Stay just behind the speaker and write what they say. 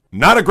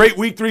Not a great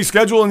Week 3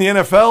 schedule in the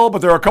NFL, but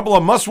there are a couple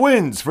of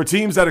must-wins for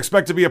teams that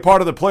expect to be a part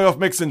of the playoff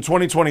mix in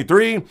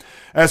 2023.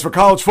 As for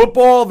college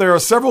football, there are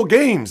several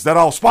games that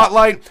I'll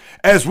spotlight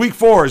as Week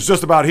 4 is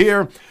just about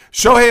here.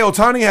 Shohei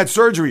Ohtani had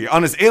surgery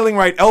on his ailing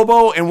right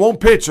elbow and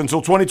won't pitch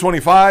until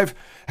 2025.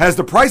 Has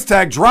the price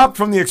tag dropped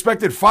from the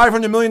expected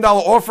 $500 million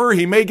offer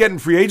he may get in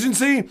free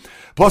agency?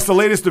 Plus the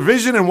latest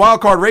division and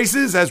wildcard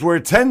races as we're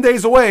 10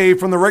 days away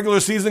from the regular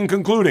season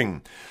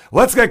concluding.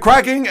 Let's get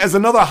cracking as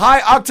another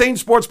high-octane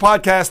sports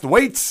podcast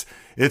waits.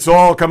 It's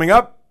all coming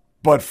up,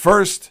 but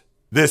first,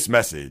 this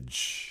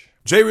message.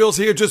 J-Reels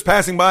here, just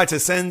passing by to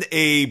send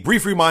a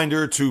brief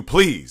reminder to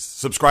please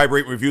subscribe,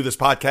 rate, review this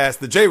podcast,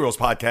 the J-Reels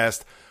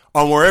podcast,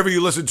 on wherever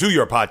you listen to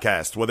your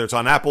podcast, whether it's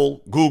on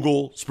Apple,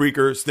 Google,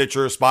 Spreaker,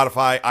 Stitcher,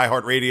 Spotify,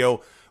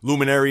 iHeartRadio,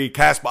 Luminary,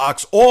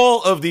 CastBox,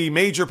 all of the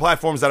major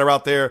platforms that are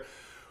out there.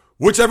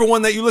 Whichever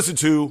one that you listen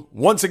to,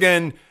 once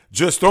again,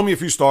 just throw me a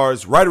few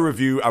stars, write a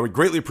review. I would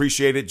greatly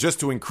appreciate it just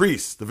to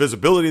increase the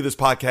visibility of this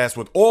podcast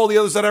with all the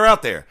others that are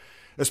out there,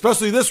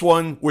 especially this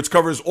one, which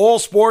covers all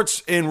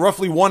sports in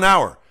roughly 1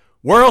 hour.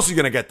 Where else are you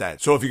going to get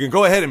that? So if you can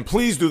go ahead and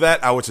please do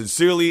that, I would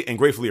sincerely and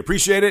gratefully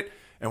appreciate it.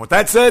 And with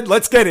that said,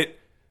 let's get it.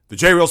 The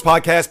J-Reels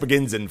podcast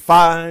begins in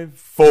 5,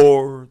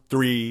 4,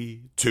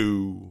 3,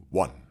 2,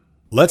 1.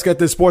 Let's get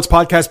this sports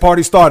podcast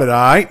party started, all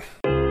right?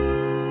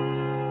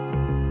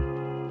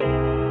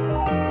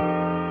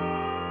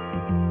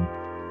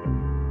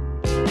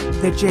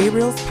 The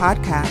J-Reels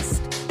podcast.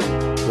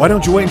 Why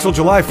don't you wait until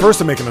July 1st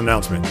to make an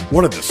announcement?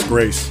 What a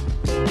disgrace.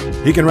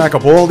 He can rack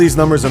up all these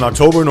numbers in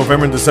October,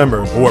 November, and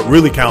December, but what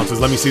really counts is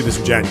let me see this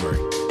in January.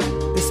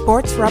 The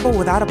sports rebel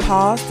without a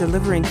pause,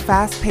 delivering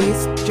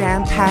fast-paced,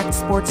 jam-packed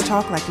sports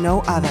talk like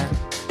no other.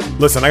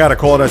 Listen, I gotta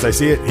call it as I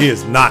see it. He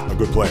is not a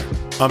good player.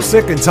 I'm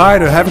sick and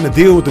tired of having to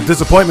deal with the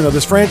disappointment of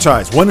this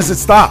franchise. When does it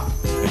stop?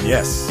 And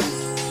yes,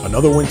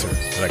 another winter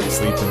that I can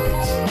sleep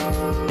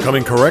in peace.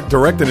 Coming correct,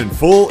 directed in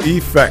full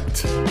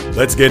effect.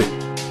 Let's get it.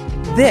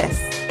 This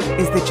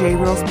is the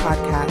J-Reels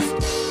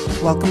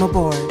podcast. Welcome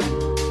aboard.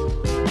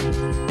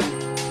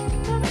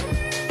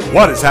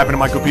 What is happening,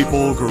 my good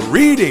people?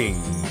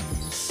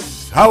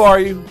 Greetings. How are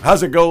you?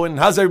 How's it going?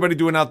 How's everybody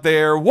doing out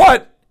there?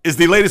 What is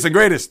the latest and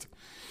greatest?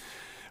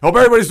 Hope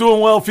everybody's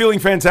doing well, feeling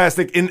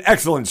fantastic, in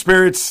excellent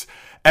spirits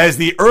as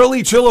the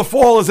early chill of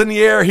fall is in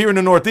the air here in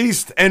the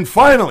Northeast and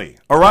finally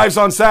arrives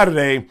on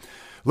Saturday.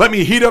 Let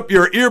me heat up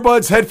your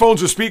earbuds,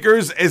 headphones, or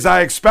speakers as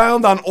I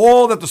expound on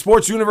all that the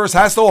sports universe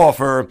has to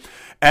offer,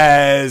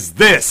 as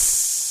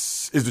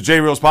this is the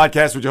J-Reels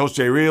podcast with your host,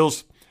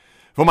 J-Reels.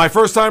 For my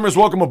first-timers,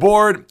 welcome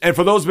aboard. And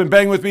for those who've been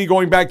banging with me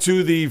going back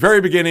to the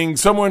very beginning,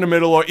 somewhere in the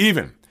middle, or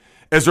even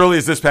as early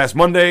as this past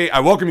Monday,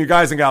 I welcome you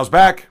guys and gals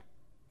back.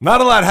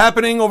 Not a lot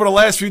happening over the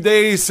last few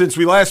days since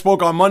we last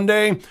spoke on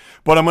Monday,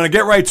 but I'm going to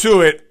get right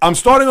to it. I'm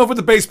starting off with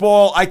the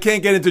baseball. I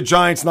can't get into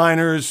Giants,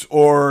 Niners,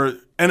 or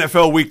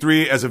NFL Week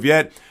 3 as of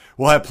yet.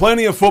 We'll have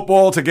plenty of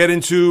football to get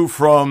into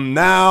from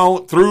now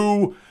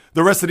through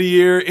the rest of the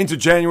year, into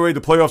January,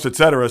 the playoffs,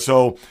 etc.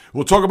 So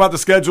we'll talk about the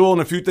schedule and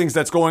a few things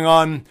that's going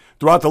on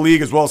throughout the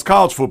league as well as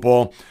college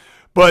football.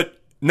 But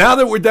now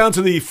that we're down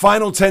to the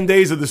final 10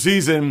 days of the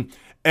season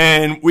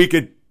and we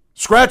could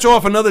scratch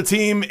off another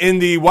team in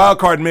the wild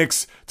card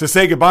mix to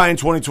say goodbye in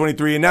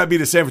 2023, and that would be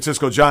the San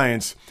Francisco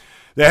Giants.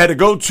 They had to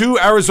go to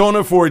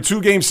Arizona for a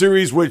 2-game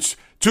series, which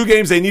 2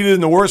 games they needed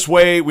in the worst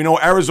way. We know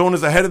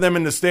Arizona's ahead of them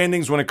in the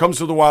standings when it comes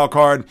to the wild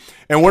card.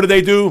 And what did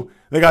they do?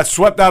 They got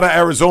swept out of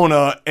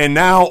Arizona and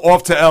now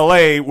off to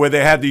L.A., where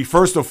they had the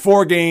first of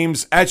 4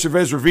 games at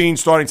Chavez Ravine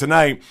starting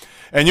tonight.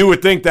 And you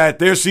would think that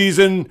their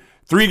season,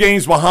 3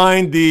 games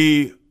behind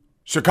the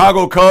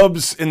Chicago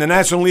Cubs in the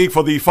National League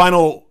for the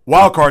final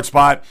wild card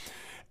spot.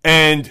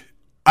 And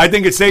I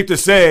think it's safe to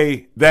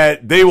say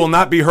that they will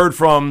not be heard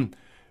from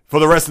for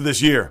the rest of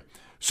this year.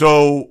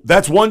 So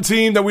that's one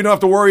team that we don't have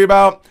to worry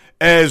about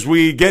as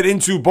we get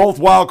into both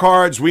wild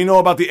cards. We know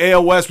about the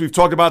AL West. We've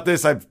talked about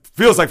this, it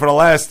feels like, for the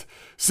last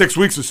 6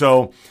 weeks or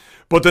so.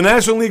 But the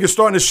National League is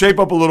starting to shape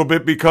up a little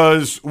bit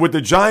because with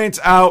the Giants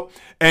out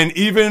and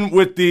even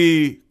with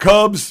the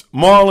Cubs,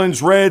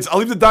 Marlins, Reds, I'll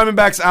leave the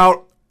Diamondbacks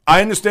out.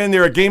 I understand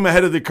they're a game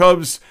ahead of the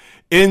Cubs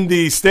in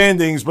the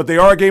standings, but they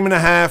are a game and a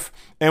half.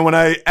 And when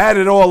I add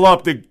it all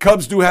up, the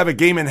Cubs do have a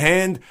game in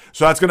hand,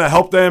 so that's going to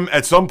help them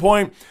at some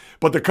point.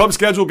 But the Cubs'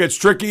 schedule gets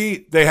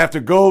tricky. They have to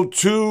go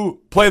to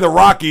play the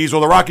Rockies,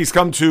 or the Rockies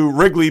come to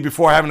Wrigley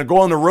before having to go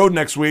on the road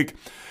next week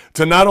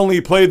to not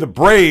only play the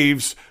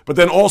Braves, but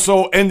then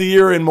also end the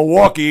year in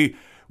Milwaukee,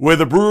 where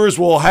the Brewers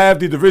will have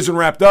the division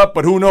wrapped up.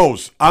 But who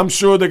knows? I'm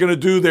sure they're going to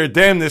do their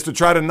damnedest to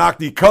try to knock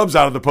the Cubs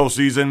out of the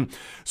postseason.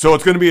 So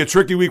it's going to be a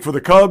tricky week for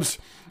the Cubs.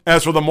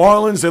 As for the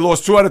Marlins, they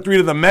lost 2 out of 3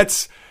 to the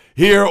Mets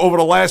here over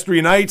the last 3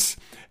 nights.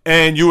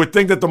 And you would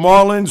think that the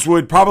Marlins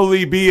would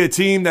probably be a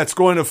team that's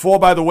going to fall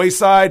by the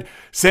wayside.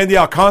 Sandy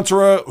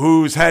Alcantara,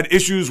 who's had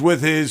issues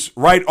with his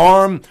right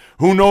arm.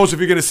 Who knows if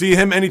you're going to see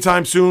him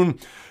anytime soon.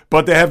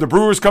 But they have the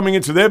Brewers coming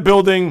into their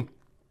building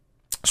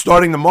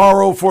starting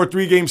tomorrow for a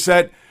 3-game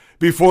set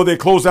before they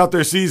close out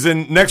their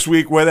season next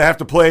week, where they have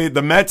to play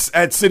the Mets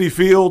at Citi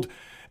Field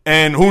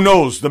And who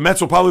knows? The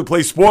Mets will probably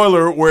play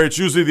spoiler, where it's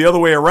usually the other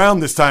way around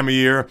this time of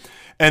year.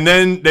 And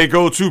then they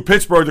go to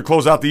Pittsburgh to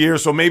close out the year.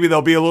 So maybe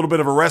there'll be a little bit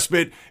of a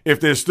respite. If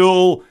they're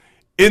still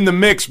in the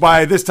mix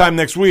by this time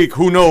next week,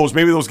 who knows?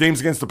 Maybe those games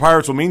against the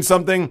Pirates will mean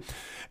something.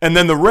 And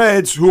then the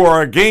Reds, who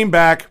are a game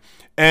back,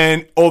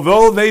 and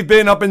although they've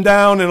been up and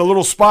down and a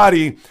little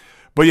spotty,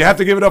 but you have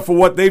to give it up for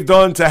what they've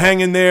done to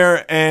hang in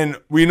there. And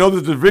we know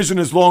that the division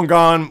is long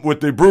gone with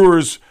the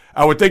Brewers.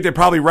 I would think they'd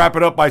probably wrap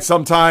it up by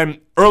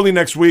sometime early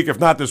next week, if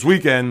not this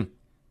weekend.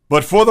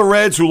 But for the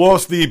Reds, who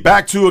lost the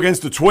back two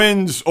against the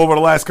Twins over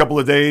the last couple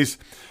of days,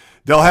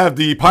 they'll have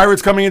the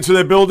Pirates coming into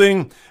their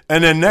building.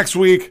 And then next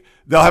week,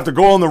 they'll have to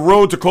go on the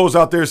road to close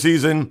out their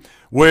season,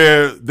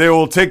 where they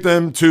will take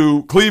them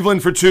to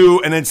Cleveland for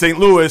 2 and then St.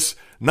 Louis.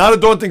 Not a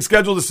daunting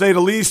schedule, to say the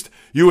least.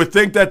 You would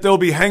think that they'll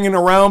be hanging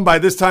around by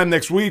this time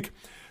next week.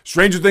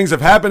 Stranger things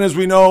have happened, as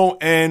we know,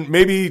 and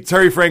maybe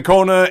Terry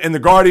Francona and the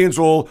Guardians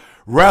will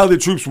rally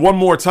the troops one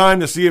more time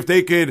to see if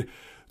they could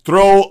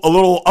throw a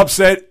little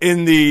upset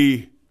in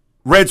the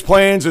Reds'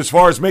 plans as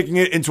far as making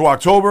it into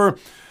October.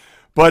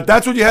 But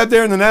that's what you have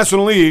there in the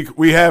National League.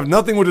 We have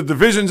nothing with the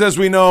divisions, as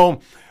we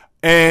know.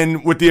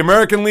 And with the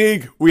American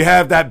League, we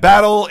have that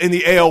battle in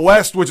the AL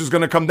West, which is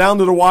going to come down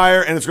to the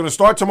wire, and it's going to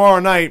start tomorrow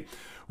night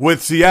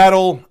with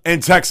Seattle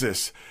and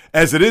Texas.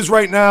 As it is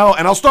right now,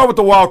 and I'll start with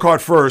the wild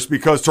card first,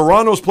 because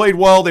Toronto's played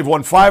well. They've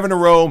won 5 in a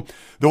row.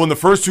 They won the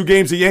first 2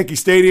 games at Yankee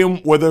Stadium,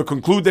 where they'll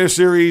conclude their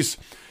series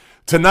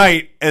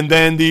tonight. And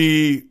then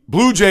the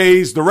Blue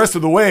Jays, the rest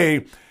of the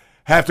way,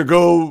 have to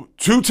go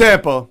to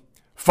Tampa,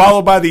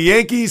 followed by the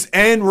Yankees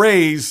and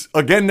Rays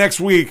again next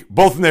week,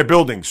 both in their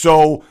building.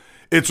 So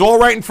it's all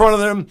right in front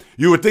of them.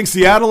 You would think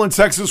Seattle and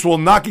Texas will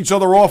knock each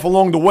other off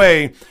along the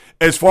way,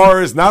 as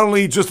far as not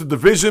only just the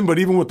division, but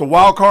even with the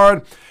wild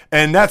card.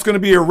 And that's going to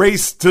be a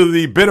race to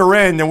the bitter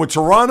end. And with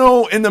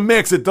Toronto in the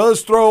mix, it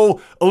does throw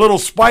a little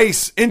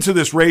spice into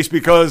this race,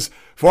 because,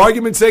 for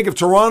argument's sake, if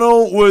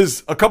Toronto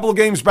was a couple of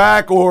games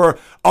back or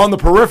on the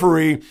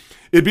periphery,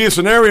 it'd be a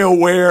scenario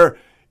where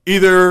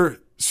either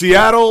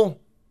Seattle,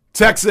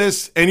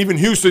 Texas, and even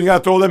Houston, you got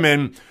to throw them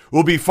in,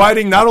 will be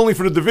fighting not only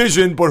for the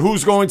division, but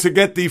who's going to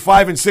get the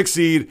 5 and 6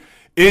 seed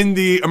in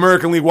the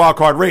American League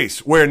wildcard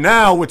race. Where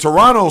now, with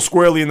Toronto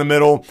squarely in the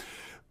middle,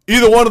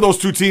 either one of those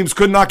two teams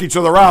could knock each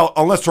other out,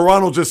 unless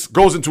Toronto just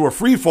goes into a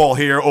free fall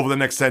here over the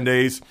next 10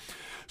 days.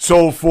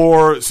 So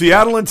for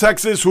Seattle and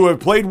Texas, who have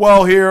played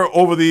well here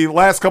over the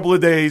last couple of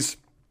days,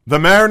 the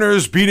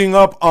Mariners beating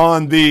up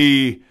on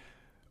the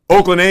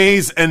Oakland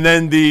A's, and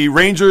then the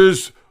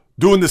Rangers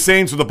doing the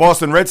same to the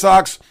Boston Red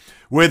Sox,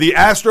 where the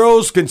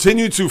Astros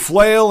continue to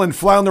flail and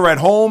flounder at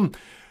home.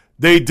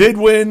 They did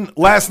win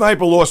last night,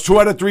 but lost 2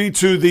 out of 3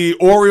 to the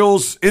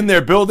Orioles in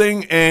their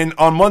building, and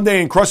on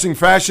Monday in crushing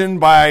fashion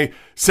by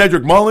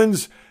Cedric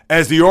Mullins,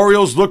 as the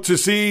Orioles look to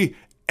see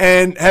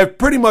and have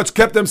pretty much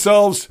kept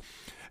themselves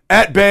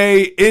at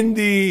bay in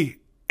the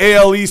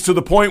AL East, to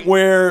the point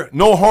where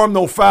no harm,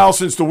 no foul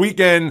since the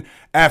weekend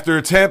after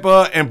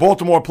Tampa and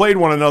Baltimore played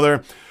one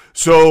another.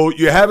 So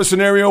you have a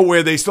scenario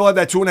where they still have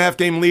that 2.5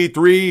 game lead,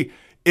 3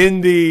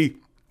 in the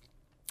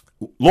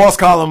loss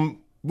column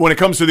when it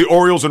comes to the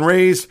Orioles and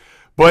Rays.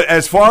 But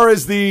as far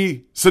as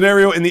the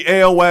scenario in the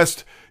AL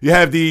West, you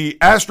have the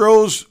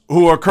Astros,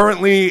 who are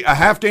currently a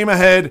half game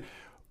ahead.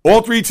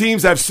 All 3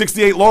 teams have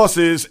 68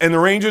 losses, and the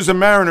Rangers and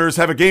Mariners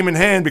have a game in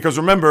hand, because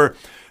remember,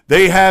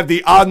 they have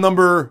the odd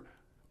number,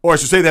 or I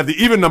should say they have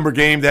the even number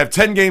game. They have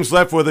 10 games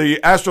left, where the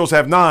Astros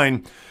have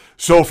 9.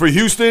 So for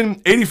Houston,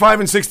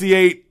 85 and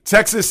 68.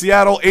 Texas,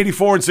 Seattle,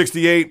 84 and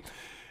 68.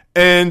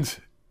 And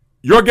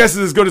your guess is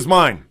as good as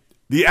mine.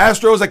 The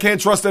Astros I can't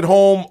trust at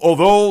home,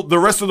 although the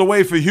rest of the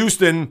way for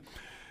Houston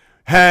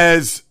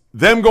has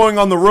them going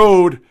on the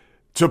road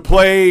to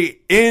play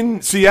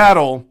in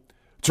Seattle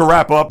to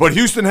wrap up. But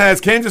Houston has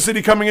Kansas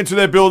City coming into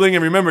their building.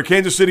 And remember,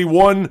 Kansas City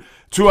won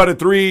 2 out of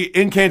 3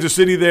 in Kansas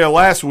City there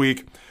last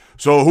week.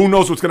 So who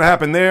knows what's going to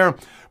happen there.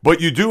 But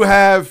you do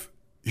have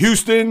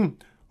Houston,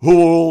 who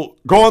will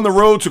go on the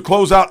road to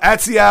close out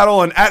at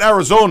Seattle and at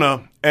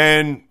Arizona.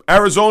 And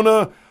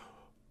Arizona,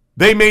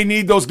 they may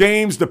need those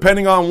games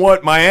depending on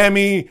what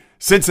Miami,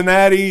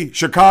 Cincinnati,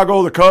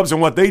 Chicago, the Cubs,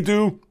 and what they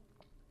do.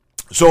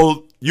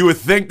 So you would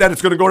think that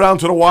it's going to go down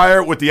to the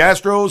wire with the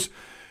Astros.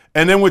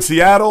 And then with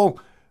Seattle,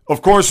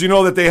 of course, you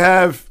know that they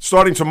have,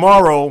 starting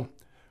tomorrow,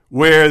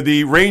 where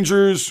the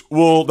Rangers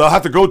they'll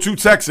have to go to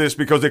Texas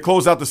because they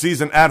close out the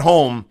season at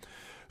home.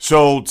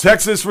 So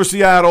Texas for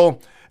Seattle.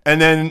 And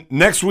then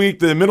next week,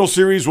 the middle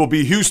series will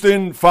be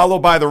Houston, followed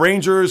by the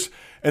Rangers.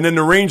 And then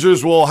the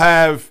Rangers will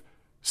have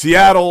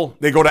Seattle.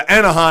 They go to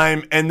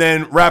Anaheim and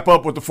then wrap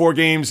up with the 4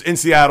 games in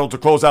Seattle to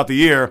close out the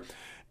year.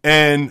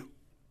 And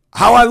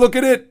how I look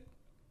at it,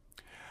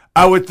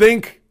 I would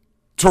think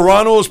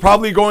Toronto is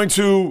probably going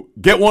to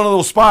get one of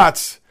those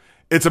spots.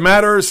 It's a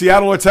matter of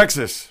Seattle or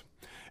Texas.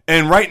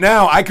 And right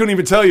now, I couldn't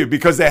even tell you,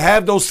 because they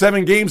have those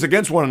 7 games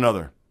against one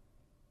another.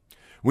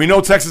 We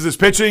know Texas's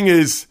pitching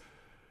is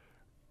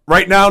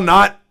right now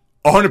not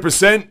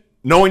 100%,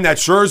 knowing that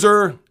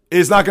Scherzer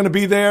is not going to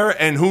be there,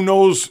 and who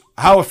knows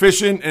how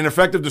efficient and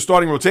effective the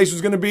starting rotation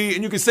is going to be.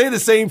 And you could say the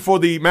same for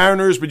the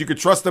Mariners, but you could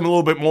trust them a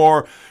little bit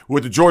more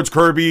with the George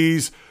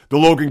Kirbys, the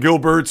Logan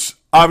Gilberts,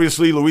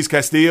 obviously Luis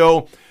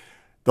Castillo.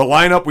 The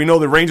lineup, we know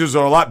the Rangers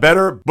are a lot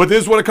better, but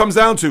this is what it comes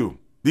down to.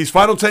 These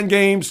final 10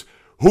 games,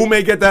 who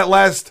may get that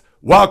last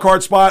wild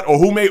card spot or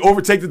who may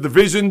overtake the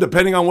division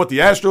depending on what the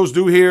Astros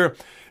do here.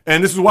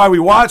 And this is why we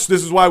watch.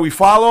 This is why we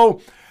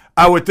follow.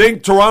 I would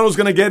think Toronto's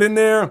going to get in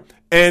there,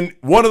 and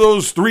one of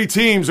those three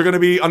teams are going to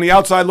be on the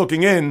outside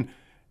looking in.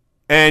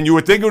 And you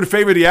would think it would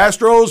favor the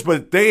Astros,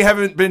 but they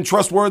haven't been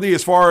trustworthy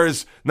as far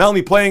as not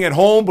only playing at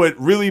home, but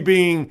really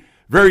being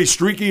very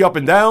streaky up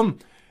and down.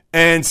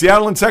 And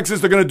Seattle and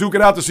Texas, they're going to duke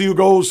it out to see who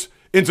goes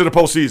into the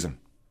postseason.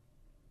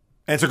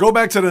 And to go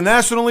back to the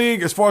National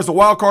League, as far as the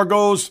wild card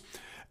goes,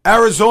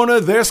 Arizona,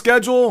 their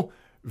schedule,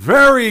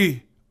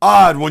 very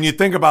odd when you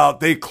think about.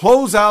 They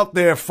close out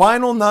their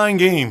final 9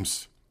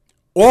 games,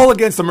 all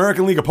against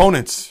American League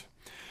opponents.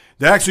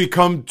 They actually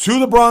come to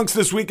the Bronx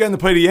this weekend to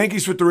play the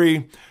Yankees for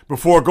 3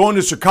 before going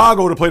to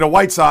Chicago to play the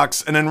White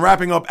Sox and then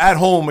wrapping up at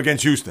home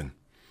against Houston.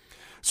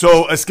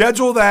 So a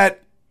schedule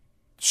that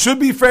should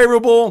be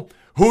favorable.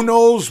 Who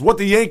knows what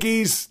the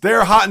Yankees,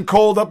 they're hot and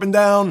cold up and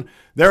down.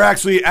 They're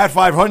actually at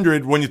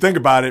 500 when you think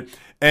about it.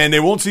 And they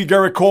won't see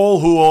Garrett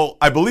Cole, who will,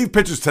 I believe,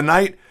 pitches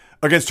tonight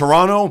against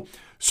Toronto.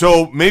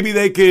 So maybe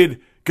they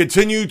could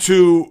continue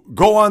to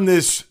go on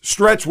this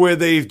stretch where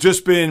they've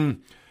just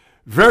been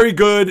very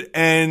good.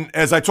 And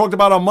as I talked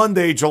about on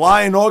Monday,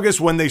 July and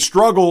August, when they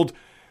struggled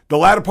the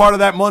latter part of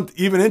that month,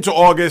 even into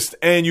August,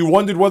 and you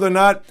wondered whether or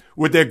not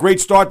with their great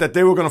start that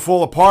they were going to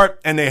fall apart,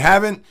 and they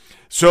haven't.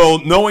 So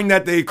knowing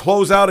that they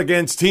close out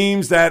against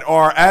teams that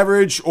are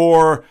average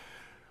or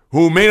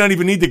who may not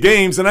even need the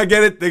games, and I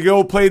get it, they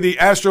go play the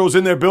Astros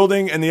in their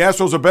building, and the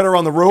Astros are better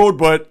on the road,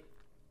 but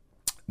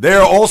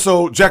they're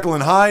also Jekyll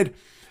and Hyde.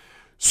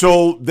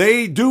 So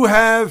they do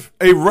have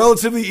a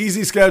relatively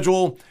easy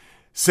schedule.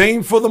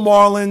 Same for the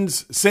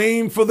Marlins,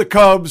 same for the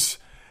Cubs.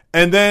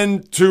 And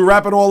then to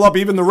wrap it all up,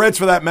 even the Reds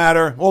for that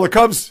matter. Well, the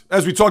Cubs,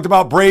 as we talked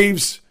about,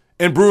 Braves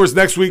and Brewers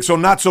next week, so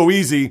not so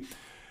easy.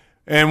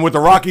 And with the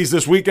Rockies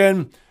this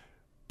weekend.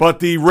 But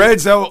the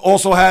Reds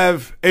also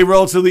have a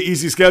relatively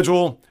easy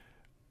schedule.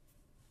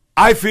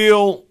 I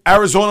feel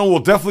Arizona will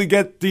definitely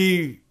get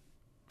the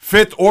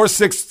 5th or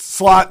 6th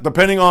slot,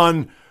 depending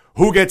on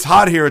who gets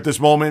hot here at this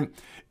moment.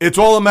 It's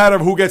all a matter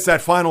of who gets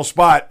that final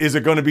spot. Is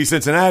it going to be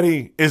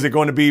Cincinnati? Is it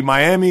going to be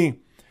Miami?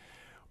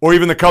 Or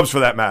even the Cubs for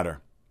that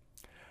matter?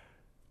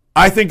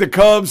 I think the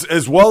Cubs,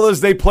 as well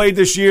as they played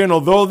this year, and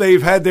although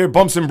they've had their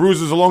bumps and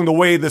bruises along the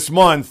way this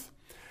month,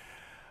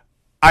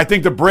 I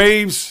think the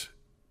Braves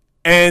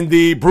and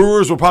the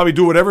Brewers will probably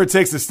do whatever it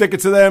takes to stick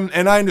it to them.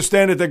 And I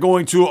understand that they're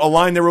going to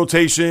align their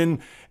rotation,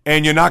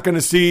 and you're not going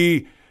to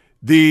see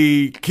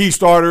the key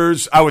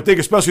starters, I would think,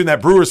 especially in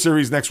that Brewers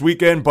series next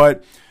weekend.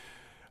 But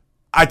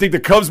I think the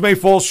Cubs may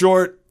fall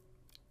short.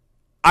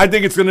 I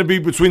think it's going to be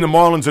between the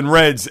Marlins and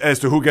Reds as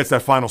to who gets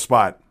that final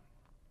spot.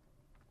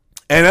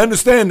 And I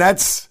understand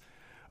that's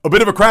a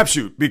bit of a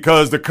crapshoot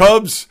because the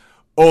Cubs,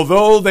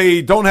 although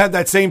they don't have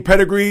that same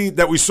pedigree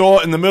that we saw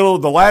in the middle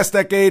of the last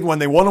decade when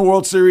they won a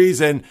World Series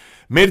and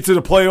made it to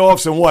the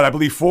playoffs in I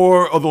believe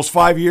 4 of those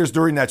 5 years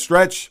during that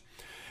stretch.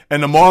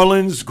 And the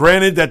Marlins,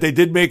 granted that they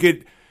did make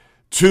it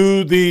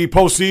to the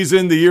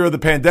postseason the year of the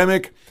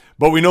pandemic,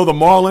 but we know the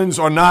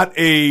Marlins are not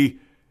a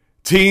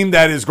team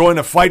that is going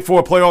to fight for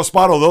a playoff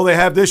spot, although they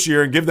have this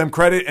year, and give them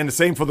credit, and the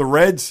same for the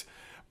Reds.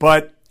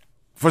 But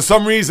for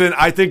some reason,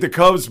 I think the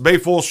Cubs may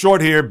fall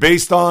short here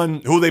based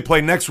on who they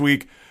play next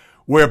week,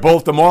 where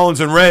both the Marlins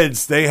and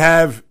Reds, they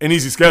have an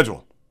easy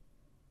schedule.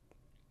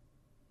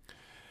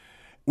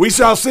 We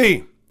shall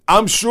see.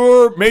 I'm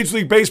sure Major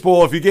League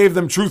Baseball, if you gave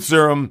them truth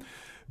serum,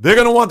 they're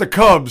going to want the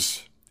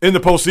Cubs in the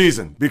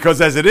postseason.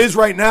 Because as it is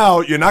right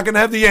now, you're not going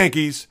to have the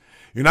Yankees.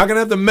 You're not going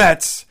to have the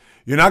Mets.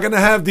 You're not going to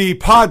have the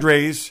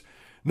Padres.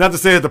 Not to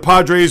say that the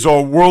Padres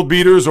are world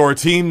beaters or a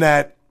team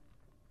that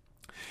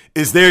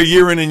is there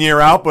year in and year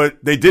out,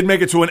 but they did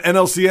make it to an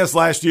NLCS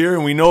last year,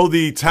 and we know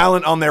the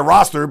talent on their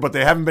roster, but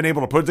they haven't been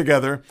able to put it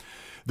together.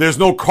 There's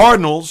no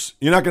Cardinals.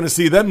 You're not going to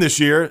see them this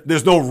year.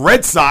 There's no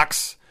Red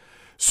Sox.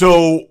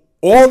 So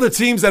all the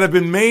teams that have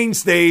been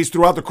mainstays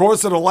throughout the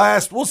course of the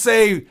last, we'll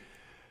say,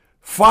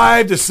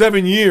 5 to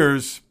 7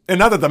 years, and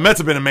not that the Mets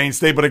have been a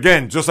mainstay, but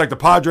again, just like the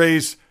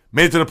Padres,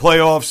 made it to the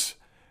playoffs,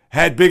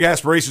 had big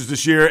aspirations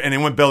this year, and they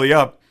went belly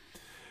up.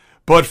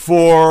 But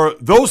for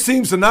those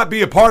teams to not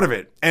be a part of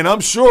it, and I'm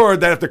sure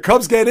that if the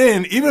Cubs get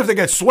in, even if they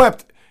get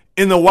swept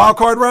in the wild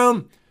card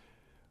round,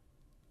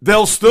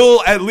 they'll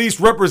still at least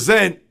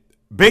represent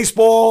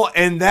baseball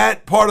and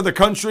that part of the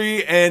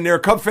country, and there are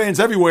Cub fans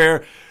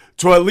everywhere,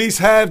 to at least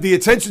have the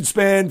attention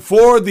span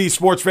for the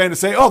sports fan to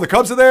say, oh, the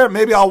Cubs are there?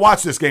 Maybe I'll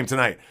watch this game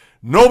tonight.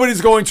 Nobody's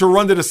going to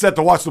run to the set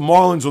to watch the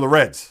Marlins or the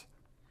Reds.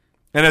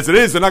 And as it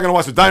is, they're not going to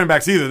watch the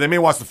Diamondbacks either. They may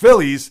watch the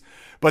Phillies,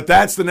 but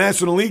that's the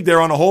National League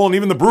there on a whole, and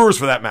even the Brewers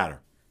for that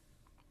matter.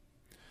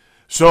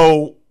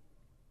 So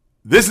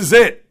this is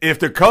it. If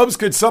the Cubs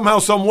could somehow,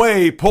 some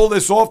way pull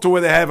this off to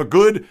where they have a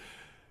good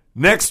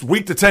next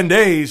week to 10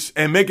 days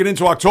and make it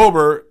into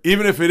October,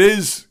 even if it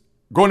is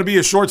going to be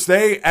a short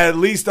stay, at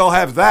least they'll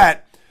have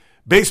that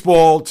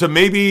baseball to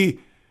maybe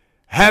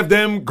have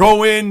them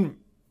go in,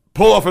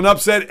 pull off an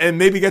upset, and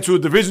maybe get to a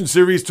division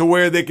series to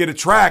where they could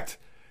attract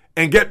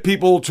and get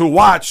people to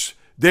watch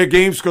their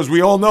games, because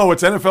we all know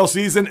it's NFL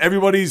season.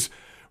 Everybody's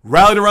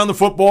rallied around the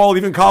football,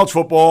 even college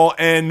football,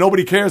 and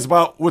nobody cares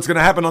about what's going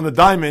to happen on the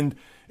diamond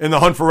in the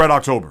hunt for Red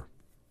October.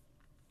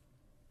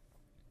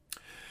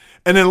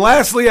 And then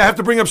lastly, I have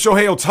to bring up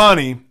Shohei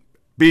Ohtani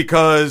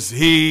because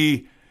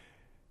he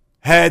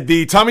had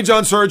the Tommy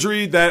John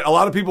surgery that a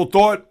lot of people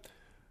thought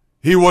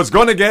he was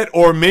going to get,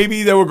 or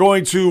maybe they were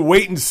going to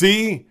wait and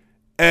see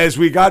as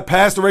we got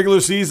past the regular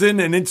season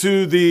and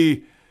into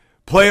the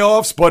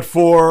playoffs. But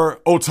for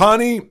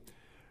Ohtani,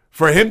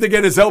 for him to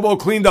get his elbow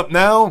cleaned up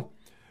now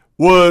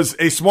was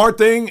a smart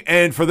thing.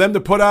 And for them to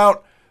put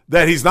out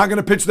that he's not going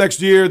to pitch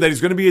next year, that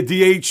he's going to be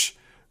a DH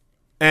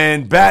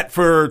and bat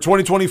for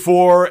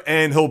 2024,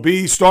 and he'll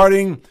be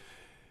starting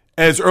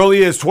as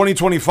early as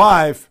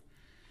 2025.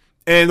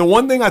 And the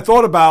one thing I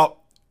thought about,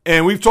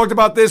 and we've talked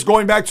about this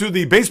going back to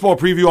the baseball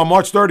preview on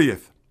March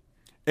 30th,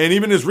 and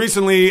even as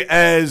recently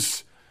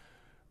as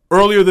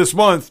earlier this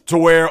month, to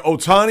where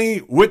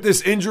Ohtani, with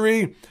this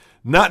injury,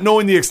 not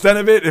knowing the extent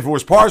of it, if it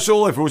was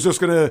partial, if it was just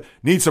going to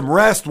need some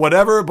rest,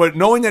 whatever, but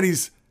knowing that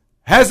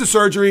has the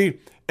surgery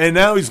and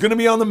now he's going to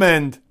be on the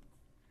mend,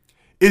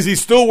 is he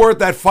still worth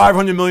that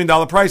 $500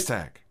 million price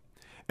tag?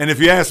 And if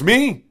you ask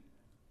me,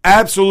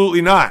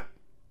 absolutely not.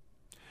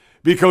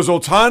 Because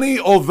Ohtani,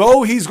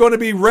 although he's going to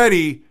be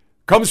ready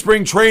come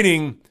spring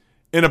training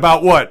in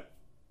about,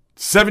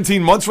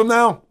 17 months from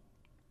now?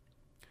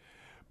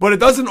 But it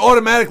doesn't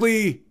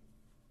automatically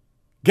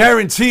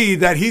guarantee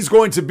that he's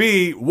going to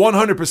be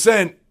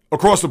 100%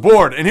 across the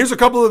board. And here's a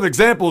couple of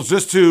examples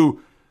just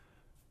to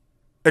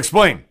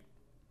explain.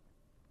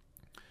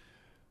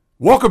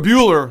 Walker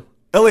Buehler,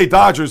 LA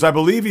Dodgers, I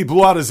believe he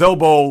blew out his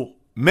elbow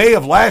May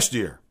of last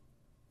year.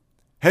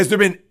 Has there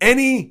been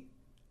any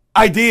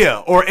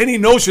idea or any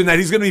notion that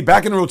he's going to be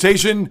back in the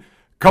rotation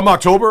come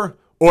October?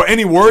 Or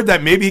any word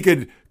that maybe he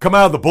could come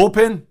out of the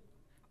bullpen?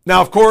 Now,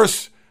 of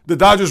course, the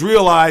Dodgers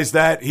realize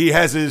that he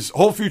has his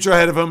whole future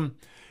ahead of him.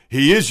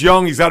 He is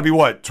young. He's got to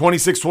be,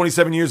 26,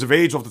 27 years of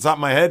age off the top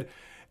of my head.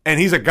 And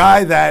he's a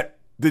guy that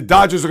the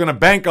Dodgers are going to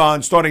bank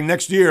on starting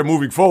next year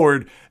moving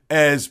forward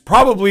as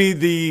probably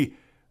the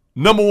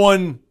number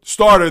one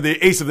starter, the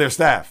ace of their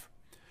staff.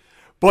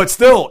 But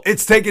still,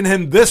 it's taken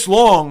him this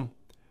long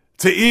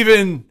to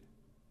even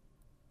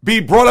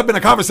be brought up in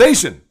a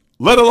conversation,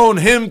 let alone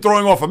him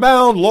throwing off a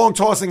mound, long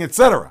tossing,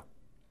 etc.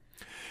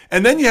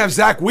 And then you have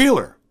Zach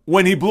Wheeler.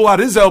 When he blew out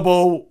his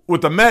elbow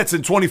with the Mets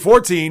in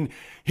 2014,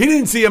 he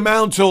didn't see a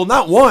mound till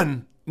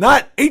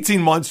not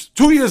 18 months,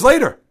 2 years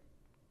later.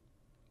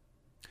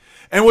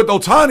 And with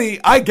Ohtani,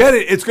 I get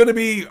it. It's going to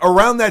be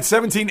around that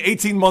 17,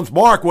 18-month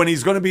mark when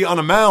he's going to be on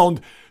a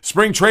mound,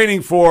 spring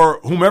training for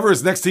whomever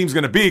his next team's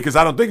going to be, because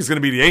I don't think it's going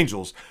to be the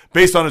Angels,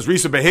 based on his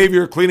recent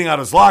behavior, cleaning out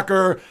his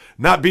locker,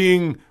 not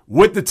being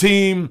with the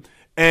team,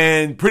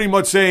 and pretty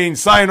much saying,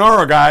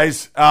 sayonara,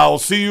 guys. I'll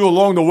see you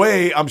along the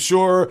way, I'm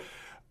sure,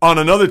 on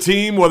another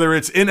team, whether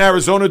it's in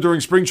Arizona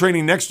during spring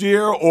training next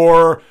year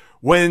or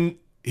when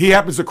he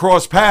happens to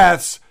cross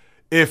paths,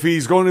 if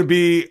he's going to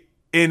be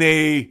in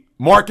a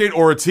market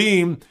or a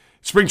team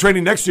spring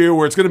training next year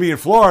where it's going to be in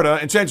Florida,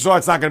 and chances are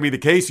it's not going to be the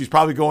case. He's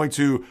probably going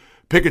to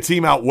pick a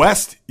team out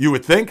west, you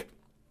would think.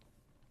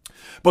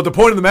 But the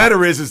point of the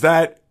matter is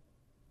that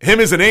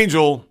him as an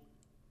Angel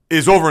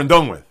is over and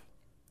done with.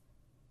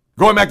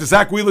 Going back to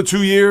Zach Wheeler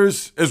 2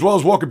 years, as well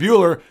as Walker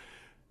Buehler,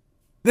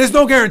 there's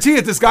no guarantee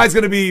that this guy's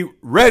going to be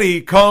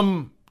ready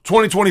come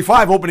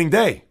 2025 opening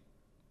day.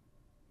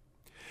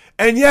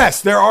 And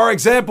yes, there are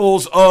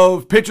examples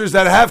of pitchers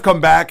that have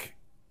come back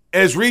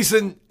as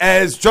recent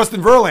as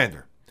Justin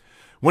Verlander,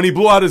 when he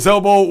blew out his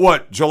elbow,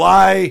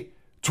 July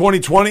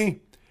 2020,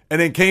 and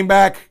then came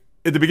back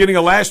at the beginning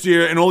of last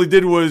year, and all he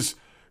did was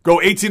go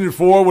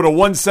 18-4 with a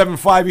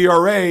 1.75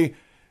 ERA,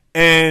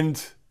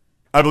 and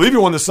I believe he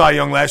won the Cy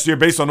Young last year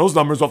based on those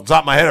numbers off the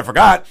top of my head. I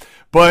forgot,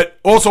 but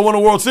also won a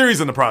World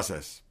Series in the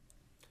process.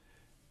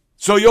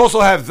 So you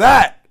also have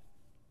that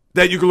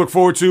you can look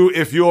forward to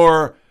if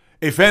you're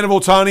a fan of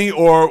Ohtani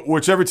or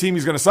whichever team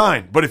he's going to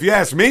sign. But if you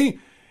ask me,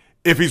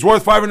 if he's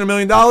worth $500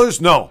 million,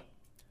 no.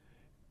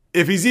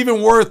 If he's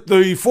even worth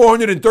the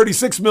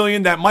 $436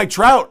 million that Mike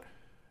Trout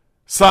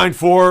signed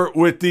for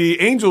with the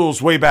Angels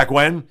way back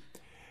when,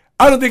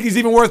 I don't think he's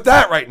even worth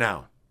that right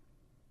now.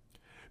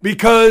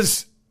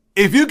 Because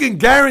if you can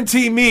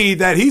guarantee me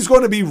that he's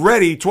going to be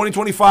ready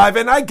 2025,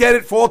 and I get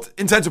it, for all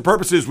intents and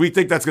purposes, we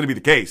think that's going to be the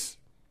case.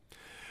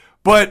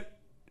 But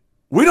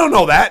we don't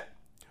know that.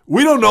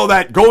 We don't know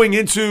that going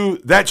into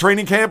that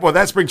training camp or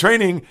that spring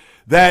training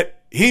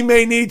that he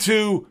may need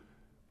to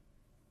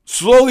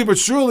slowly but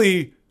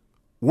surely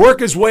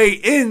work his way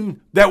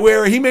in that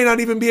where he may not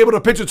even be able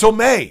to pitch until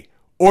May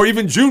or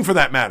even June for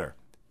that matter.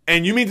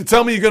 And you mean to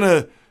tell me you're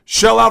going to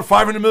shell out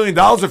 $500 million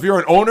if you're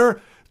an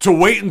owner to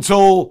wait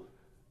until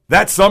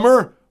that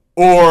summer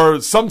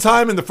or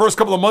sometime in the first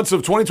couple of months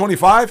of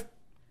 2025,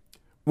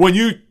 when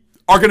you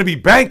are going to be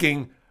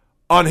banking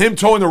on him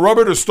towing the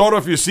rubber to start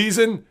off your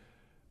season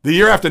the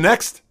year after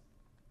next,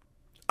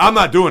 I'm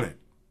not doing it.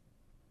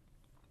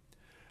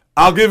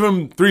 I'll give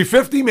him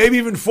 350, maybe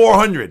even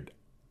 400.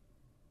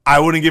 I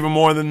wouldn't give him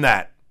more than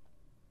that.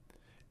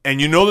 And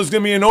you know there's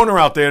going to be an owner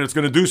out there that's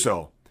going to do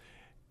so.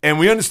 And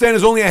we understand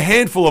there's only a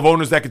handful of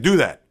owners that could do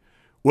that.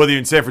 Whether you're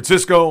in San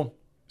Francisco,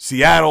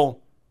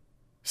 Seattle,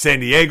 San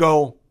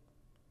Diego,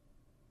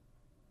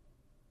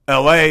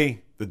 LA,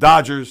 the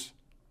Dodgers.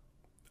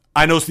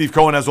 I know Steve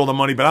Cohen has all the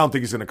money, but I don't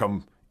think he's going to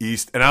come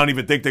east. And I don't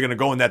even think they're going to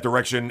go in that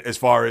direction as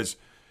far as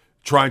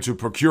trying to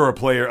procure a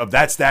player of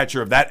that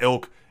stature, of that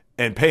ilk,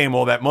 and pay him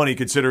all that money,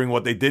 considering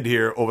what they did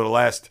here over the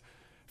last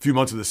few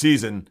months of the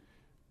season,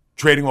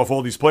 trading off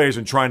all these players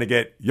and trying to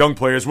get young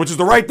players, which is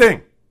the right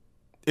thing,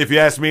 if you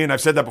ask me, and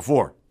I've said that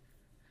before.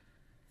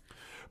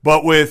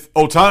 But with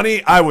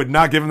Ohtani, I would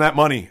not give him that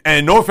money.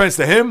 And no offense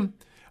to him,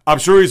 I'm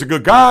sure he's a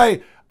good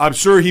guy. I'm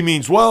sure he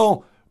means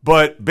well.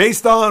 But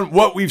based on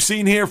what we've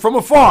seen here from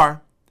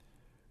afar,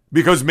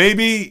 because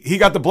maybe he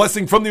got the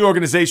blessing from the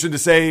organization to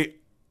say,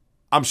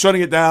 I'm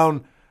shutting it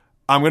down.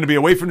 I'm going to be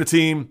away from the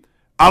team.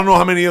 I don't know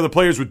how many other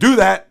players would do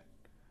that.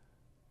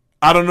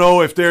 I don't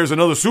know if there's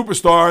another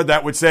superstar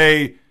that would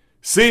say,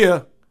 see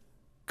ya,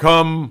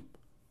 come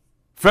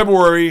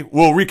February,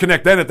 we'll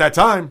reconnect then at that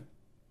time.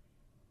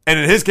 And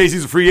in his case,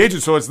 he's a free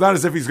agent, so it's not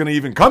as if he's going to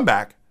even come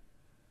back.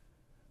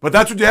 But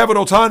that's what you have with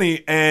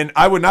Ohtani, and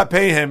I would not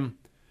pay him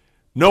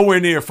nowhere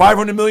near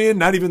 $500 million,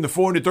 not even the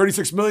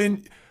 $436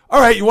 million.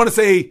 All right, you want to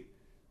say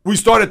we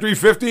start at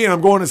 $350 and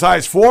I'm going as high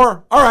as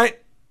 $4? All right.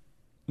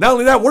 Not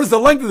only that, what is the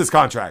length of this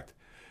contract?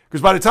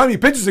 Because by the time he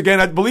pitches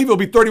again, I believe he'll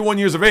be 31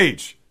 years of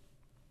age.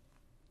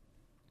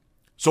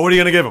 So what are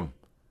you going to give him?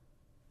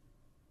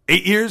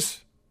 8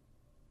 years?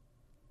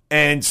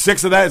 And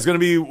 6 of that is going to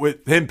be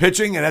with him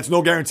pitching, and that's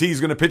no guarantee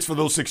he's going to pitch for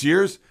those 6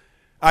 years.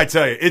 I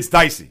tell you, it's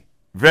dicey.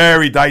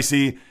 Very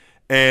dicey.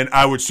 And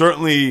I would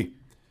certainly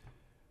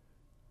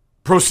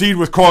proceed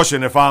with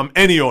caution if I'm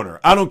any owner.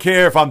 I don't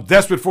care if I'm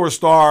desperate for a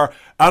star.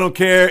 I don't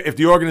care if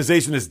the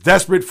organization is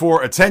desperate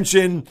for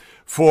attention,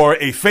 for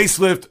a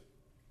facelift,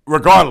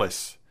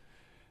 regardless.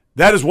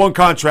 That is one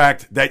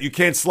contract that you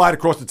can't slide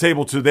across the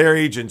table to their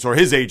agents or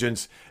his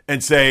agents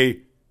and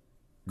say,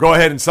 go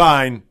ahead and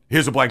sign,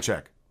 here's a blank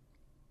check.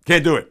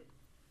 Can't do it.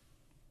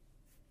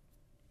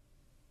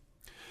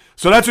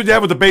 So that's what you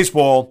have with the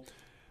baseball.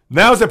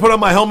 Now as I put on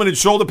my helmet and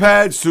shoulder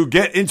pads to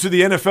get into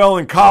the NFL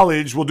and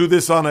college, we'll do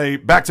this on a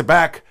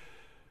back-to-back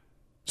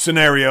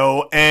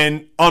scenario.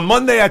 And on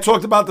Monday, I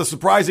talked about the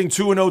surprising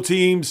 2-0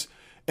 teams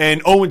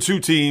and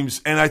 0-2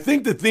 teams. And I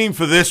think the theme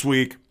for this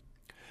week,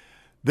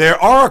 there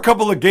are a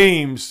couple of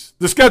games.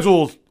 The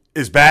schedule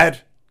is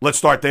bad. Let's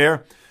start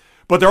there.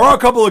 But there are a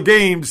couple of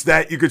games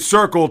that you could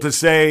circle to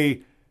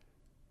say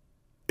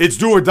it's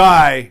do or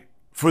die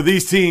for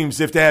these teams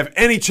if they have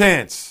any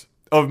chance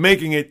of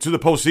making it to the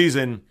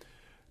postseason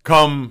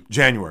come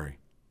January.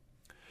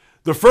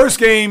 The first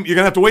game, you're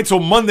going to have to wait till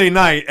Monday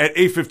night at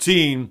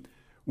 8:15,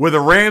 where the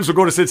Rams will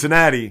go to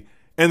Cincinnati.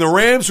 And the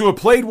Rams, who have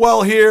played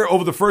well here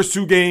over the first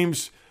 2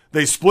 games,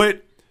 they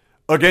split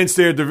against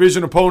their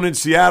division opponents,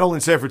 Seattle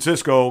and San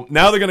Francisco.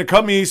 Now they're going to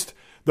come east.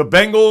 The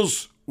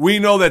Bengals, we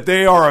know that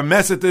they are a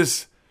mess at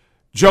this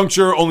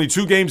juncture, only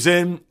 2 games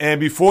in. And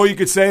before you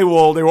could say,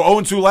 well, they were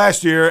 0-2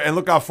 last year, and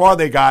look how far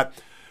they got.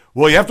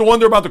 Well, you have to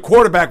wonder about the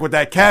quarterback with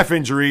that calf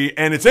injury.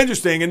 And it's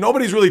interesting, and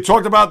nobody's really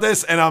talked about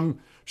this, and I'm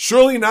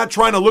surely not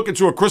trying to look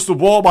into a crystal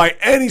ball by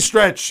any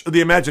stretch of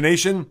the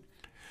imagination.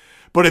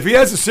 But if he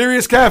has a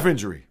serious calf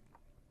injury,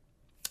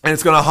 and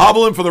it's going to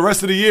hobble him for the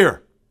rest of the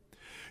year,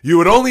 you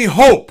would only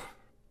hope,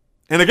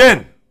 and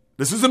again,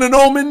 this isn't an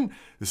omen,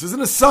 this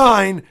isn't a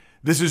sign,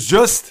 this is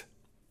just,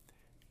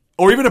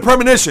 or even a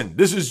premonition,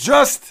 this is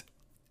just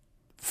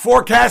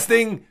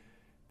forecasting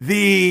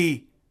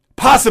the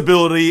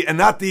possibility and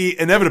not the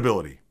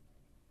inevitability.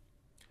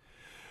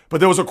 But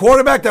there was a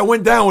quarterback that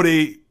went down with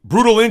a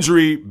brutal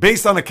injury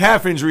based on a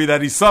calf injury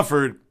that he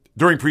suffered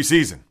during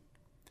preseason.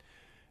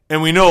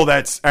 And we know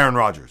that's Aaron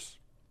Rodgers.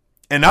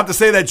 And not to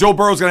say that Joe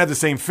Burrow's going to have the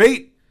same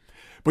fate,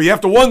 but you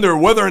have to wonder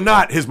whether or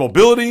not his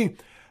mobility,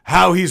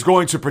 how he's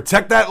going to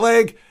protect that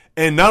leg,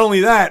 and not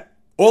only that,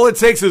 all it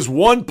takes is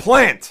one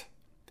plant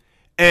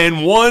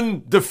and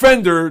one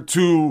defender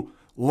to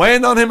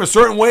land on him a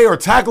certain way or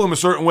tackle him a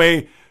certain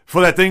way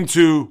for that thing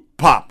to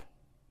pop.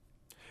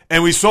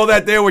 And we saw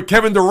that there with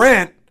Kevin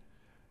Durant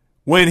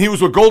when he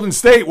was with Golden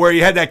State, where he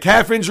had that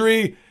calf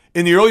injury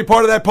in the early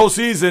part of that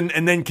postseason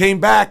and then came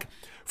back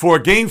for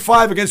Game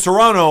 5 against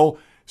Toronto,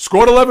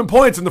 scored 11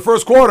 points in the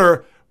first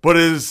quarter, but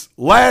his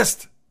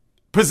last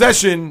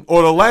possession,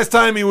 or the last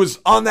time he was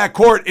on that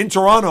court in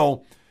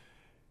Toronto,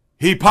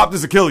 he popped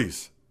his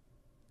Achilles.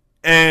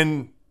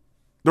 And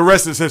the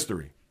rest is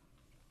history.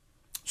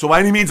 So by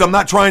any means, I'm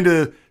not trying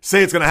to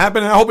say it's going to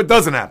happen, and I hope it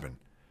doesn't happen.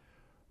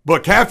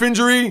 But calf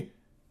injury,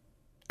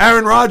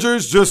 Aaron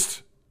Rodgers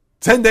just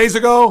 10 days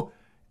ago,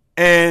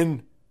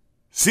 and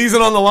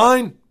season on the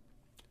line,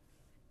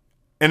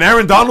 and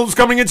Aaron Donald is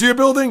coming into your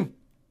building,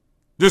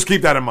 Just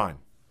keep that in mind.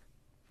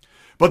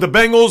 But the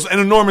Bengals, an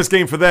enormous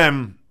game for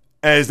them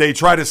as they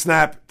try to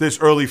snap this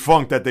early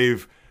funk that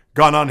they've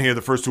gone on here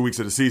the first 2 weeks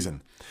of the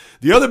season.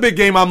 The other big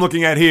game I'm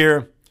looking at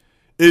here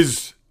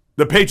is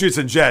the Patriots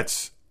and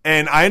Jets.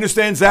 And I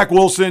understand Zach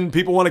Wilson.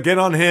 People want to get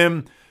on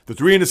him. The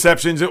 3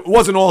 interceptions. It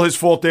wasn't all his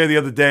fault there the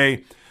other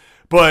day.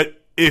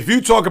 But if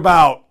you talk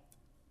about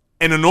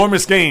an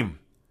enormous game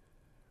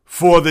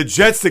for the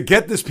Jets to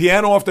get this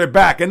piano off their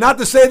back, and not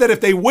to say that if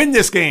they win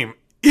this game,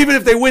 even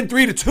if they win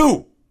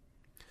 3-2,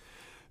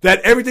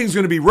 that everything's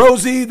going to be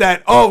rosy,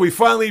 that, oh, we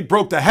finally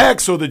broke the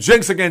hex or the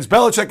jinx against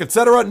Belichick,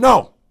 etc.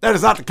 No, that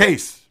is not the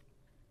case.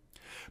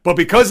 But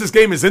because this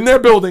game is in their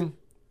building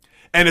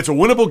and it's a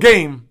winnable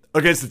game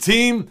against a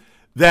team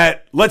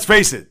that, let's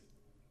face it,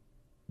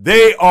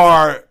 they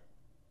are,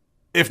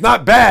 if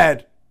not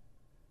bad,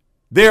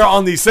 they are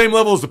on the same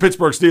level as the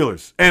Pittsburgh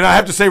Steelers. And I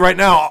have to say right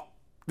now,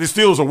 the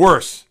Steelers are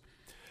worse.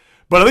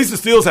 But at least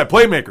the Steelers have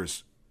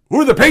playmakers. Who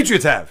do the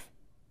Patriots have?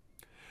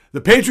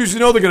 The Patriots,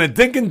 they're going to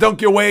dink and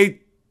dunk your way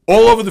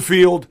all over the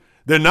field.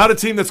 They're not a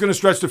team that's going to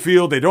stretch the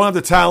field. They don't have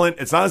the talent.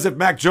 It's not as if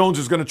Mac Jones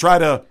is going to try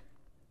to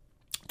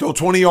throw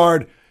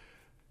 20-yard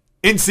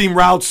inseam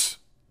routes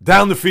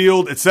down the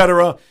field,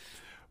 etc.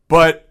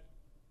 But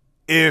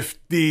if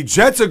the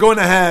Jets are going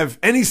to have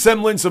any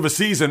semblance of a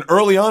season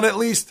early on at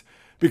least,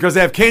 because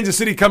they have Kansas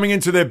City coming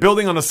into their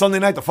building on a Sunday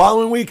night the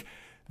following week,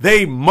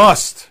 they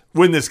must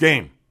win this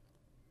game.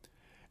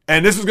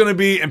 And this is going to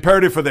be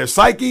imperative for their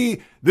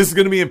psyche. This is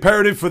going to be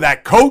imperative for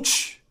that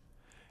coach.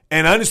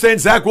 And I understand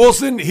Zach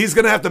Wilson, he's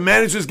going to have to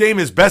manage this game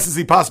as best as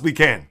he possibly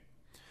can.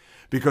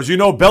 Because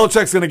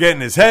Belichick's going to get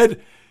in his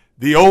head.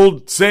 The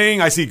old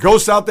saying, I see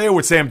ghosts out there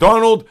with Sam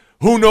Darnold.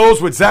 Who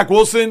knows with Zach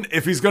Wilson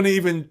if he's going to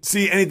even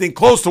see anything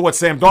close to what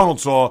Sam Darnold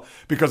saw.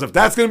 Because if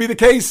that's going to be the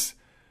case,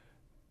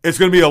 it's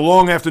going to be a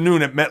long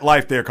afternoon at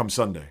MetLife there come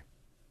Sunday.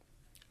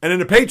 And then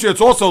the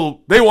Patriots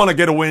also, they want to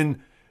get a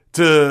win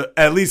to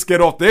at least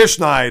get off their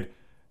schneid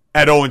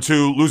at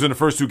 0-2, losing the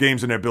first 2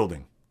 games in their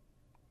building.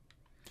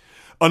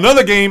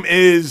 Another game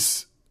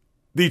is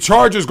the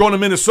Chargers going to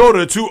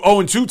Minnesota, 2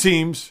 0-2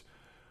 teams,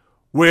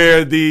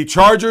 where the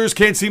Chargers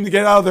can't seem to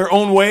get out of their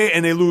own way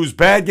and they lose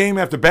bad game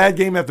after bad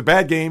game after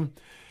bad game.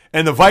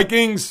 And the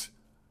Vikings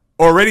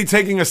already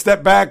taking a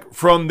step back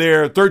from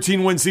their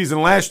 13-win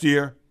season last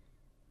year.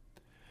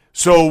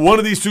 So one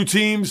of these 2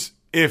 teams,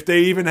 if they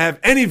even have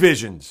any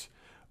visions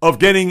of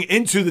getting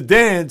into the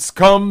dance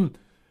come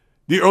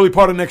the early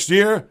part of next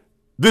year,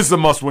 this is a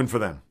must-win for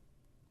them.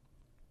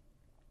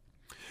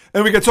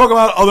 And we can talk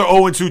about other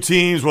 0-2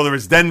 teams, whether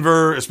it's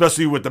Denver,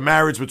 especially with the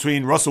marriage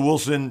between Russell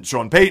Wilson,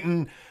 Sean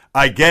Payton.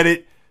 I get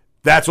it.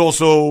 That's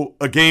also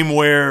a game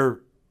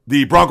where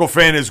the Bronco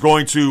fan is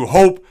going to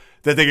hope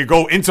that they could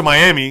go into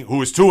Miami,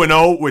 who is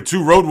 2-0 with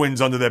 2 road wins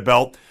under their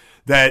belt,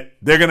 that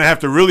they're going to have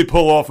to really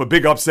pull off a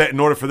big upset in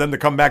order for them to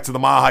come back to the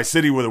Mile High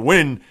City with a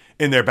win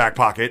in their back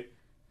pocket.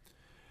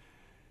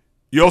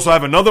 You also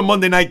have another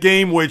Monday night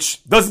game,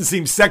 which doesn't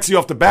seem sexy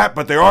off the bat,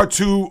 but there are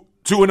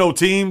 2-0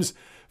 teams.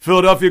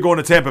 Philadelphia going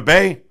to Tampa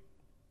Bay.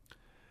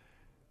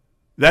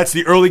 That's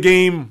the early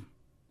game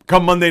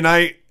come Monday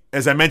night.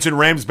 As I mentioned,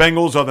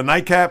 Rams-Bengals are the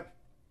nightcap.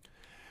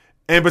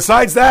 And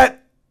besides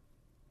that,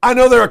 I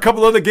know there are a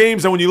couple other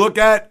games that when you look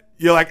at,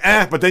 you're like,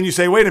 but then you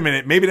say, wait a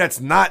minute, maybe that's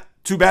not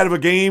too bad of a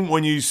game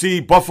when you see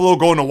Buffalo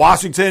going to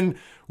Washington,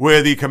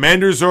 where the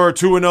Commanders are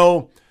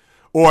 2-0,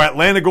 or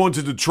Atlanta going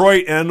to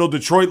Detroit. And I know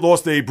Detroit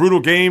lost a brutal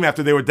game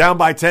after they were down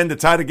by 10 to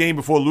tie the game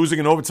before losing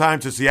in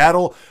overtime to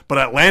Seattle. But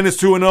Atlanta's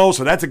 2-0,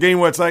 so that's a game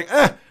where it's like,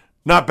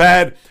 not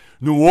bad.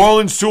 New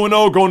Orleans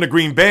 2-0 going to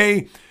Green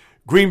Bay.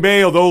 Green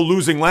Bay, although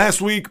losing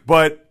last week,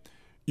 but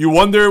you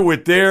wonder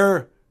with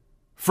their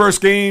first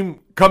game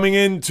coming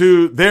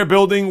into their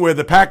building where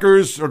the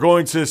Packers are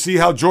going to see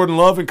how Jordan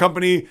Love and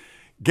company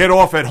get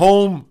off at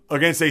home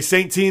against a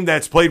Saint team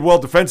that's played well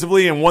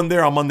defensively and won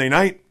there on Monday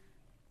night.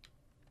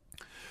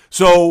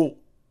 So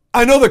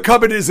I know the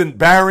cupboard isn't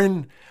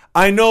barren.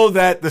 I know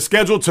that the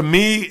schedule to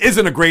me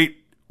isn't a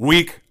great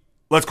week.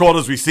 Let's call it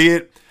as we see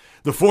it.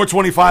 The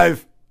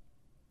 4:25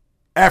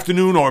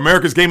 afternoon or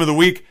America's Game of the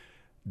Week,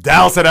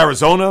 Dallas at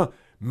Arizona.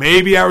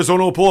 Maybe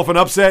Arizona will pull off an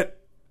upset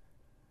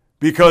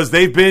because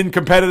they've been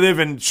competitive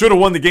and should have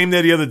won the game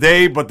there the other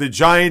day, but the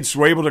Giants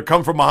were able to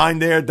come from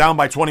behind there, down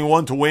by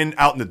 21 to win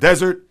out in the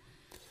desert.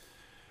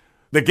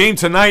 The game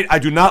tonight, I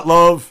do not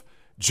love.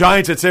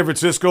 Giants at San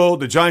Francisco.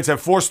 The Giants have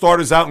 4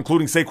 starters out,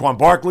 including Saquon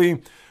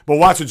Barkley. But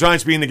watch the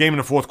Giants be in the game in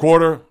the fourth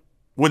quarter.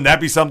 Wouldn't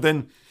that be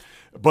something?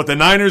 But the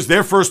Niners,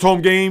 their first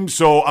home game,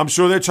 so I'm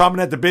sure they're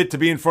chomping at the bit to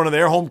be in front of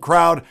their home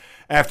crowd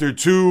after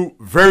 2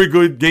 very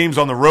good games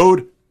on the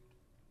road.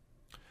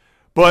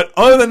 But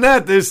other than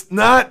that, there's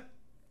not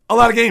a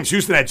lot of games.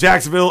 Houston at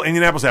Jacksonville,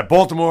 Indianapolis at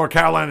Baltimore,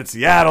 Carolina at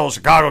Seattle,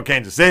 Chicago,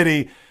 Kansas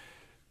City.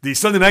 The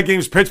Sunday night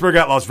games, Pittsburgh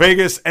at Las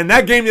Vegas. And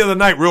that game the other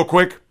night, real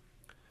quick,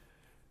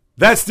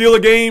 that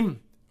Steeler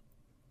game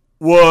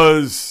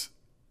was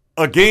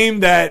a game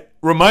that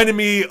reminded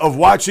me of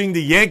watching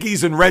the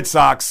Yankees and Red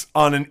Sox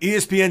on an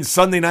ESPN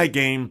Sunday night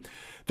game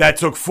that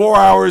took 4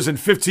 hours and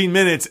 15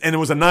 minutes, and it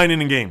was a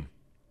 9-inning game.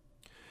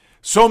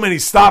 So many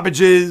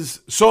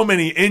stoppages, so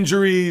many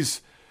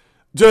injuries.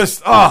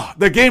 Just,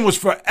 the game was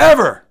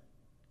forever.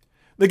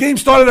 The game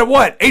started at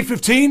what?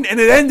 8:15, and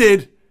it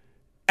ended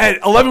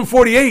at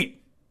 11:48.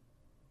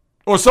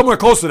 Or somewhere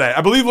close to that.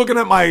 I believe looking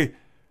at my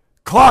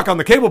clock on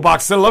the cable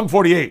box, it said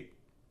 11:48.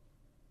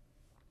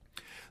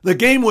 The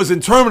game was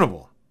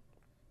interminable.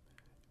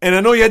 And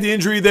I know you had the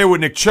injury there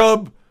with Nick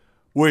Chubb,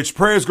 which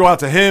prayers go out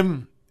to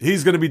him.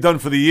 He's going to be done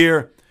for the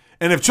year.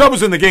 And if Chubb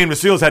was in the game, the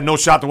Steelers had no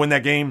shot to win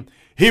that game.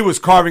 He was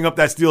carving up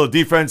that Steelers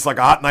defense like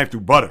a hot knife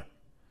through butter.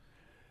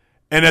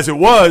 And as it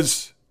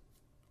was,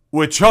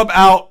 with Chubb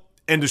out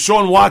and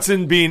Deshaun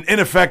Watson being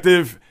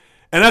ineffective,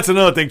 and that's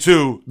another thing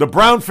too, the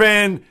Brown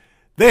fan,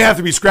 they have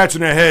to be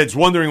scratching their heads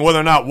wondering whether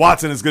or not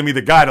Watson is going to be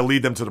the guy to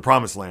lead them to the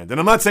promised land. And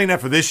I'm not saying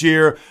that for this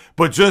year,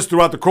 but just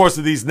throughout the course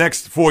of these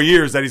next 4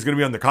 years that he's going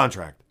to be under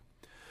contract.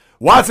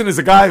 Watson is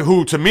a guy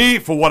who, to me,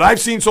 for what I've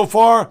seen so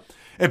far,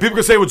 and people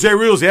can say, well, Jay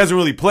Reels, he hasn't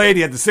really played.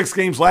 He had the 6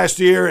 games last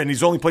year, and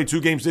he's only played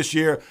 2 games this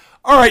year.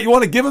 All right, you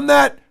want to give him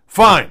that?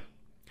 Fine.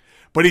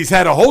 But he's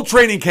had a whole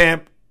training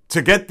camp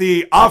to get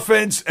the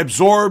offense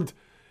absorbed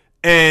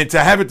and to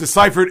have it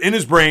deciphered in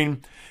his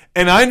brain.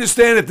 And I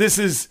understand that this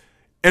is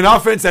an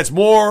offense that's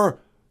more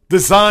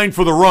designed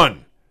for the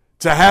run,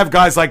 to have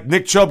guys like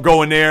Nick Chubb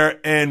go in there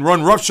and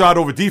run roughshod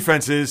over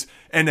defenses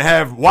and to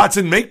have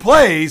Watson make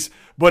plays,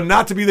 but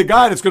not to be the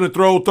guy that's going to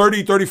throw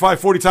 30, 35,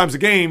 40 times a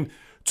game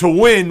to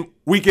win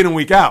week in and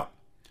week out.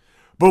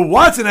 But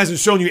Watson hasn't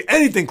shown you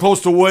anything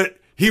close to what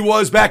he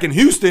was back in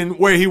Houston,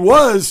 where he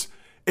was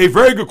a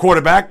very good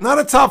quarterback, not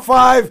a top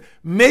 5,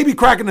 maybe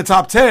cracking the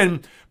top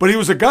 10, but he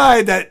was a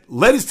guy that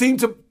led his team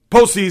to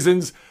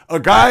postseasons, a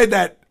guy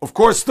that, of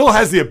course, still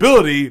has the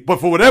ability, but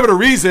for whatever the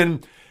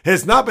reason,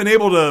 has not been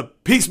able to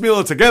piecemeal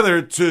it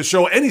together to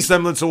show any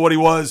semblance of what he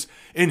was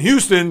in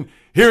Houston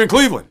here in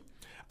Cleveland.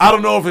 I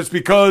don't know if it's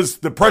because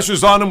the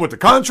pressure's on him with the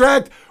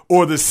contract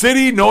or the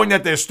city knowing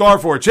that they're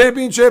starved for a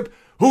championship.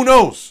 Who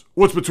knows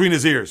what's between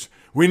his ears?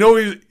 We know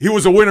he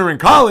was a winner in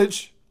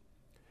college,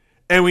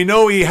 and we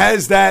know he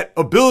has that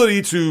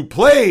ability to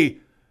play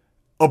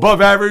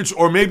above average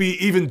or maybe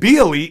even be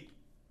elite.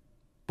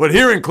 But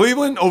here in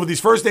Cleveland, over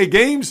these first 8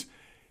 games,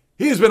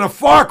 he has been a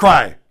far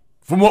cry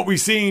from what we've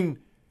seen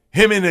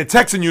him in a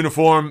Texan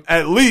uniform,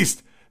 at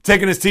least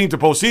taking his team to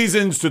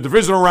postseasons, to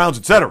divisional rounds,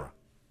 etc.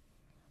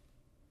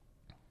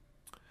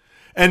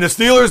 And the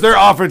Steelers, their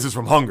offense is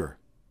from hunger.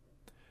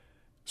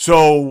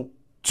 So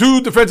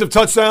 2 defensive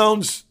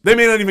touchdowns, they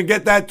may not even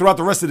get that throughout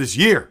the rest of this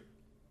year.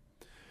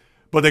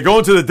 But they go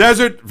into the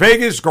desert,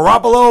 Vegas,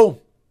 Garoppolo,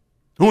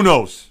 who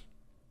knows?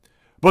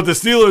 But the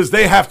Steelers,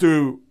 they have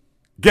to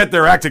get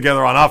their act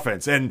together on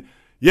offense. And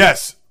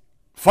yes,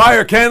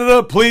 fire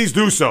Canada, please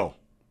do so.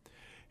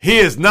 He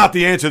is not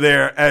the answer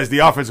there as the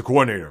offensive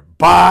coordinator,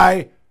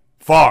 by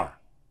far.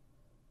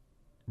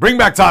 Bring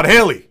back Todd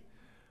Haley.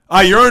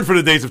 I yearn for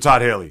the days of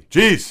Todd Haley.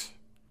 Jeez.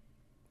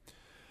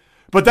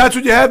 But that's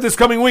what you have this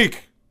coming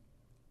week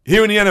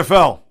here in the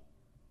NFL.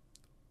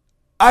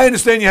 I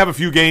understand you have a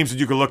few games that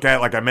you can look at,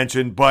 like I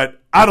mentioned,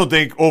 but I don't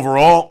think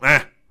overall,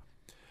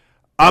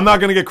 I'm not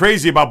going to get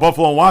crazy about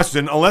Buffalo and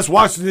Washington unless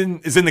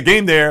Washington is in the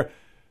game there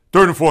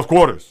 3rd and 4th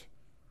quarters.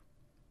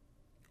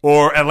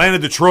 Or Atlanta,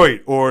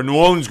 Detroit, or New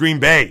Orleans, Green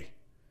Bay.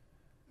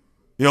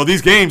 You know,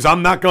 these games,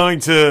 I'm not going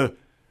to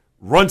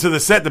run to the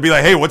set to be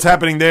like, hey, what's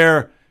happening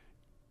there?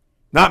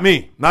 Not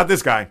me, not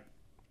this guy.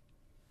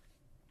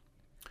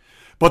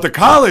 But the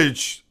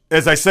college,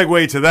 as I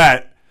segue to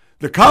that,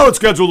 the college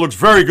schedule looks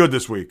very good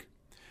this week.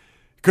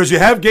 Because you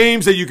have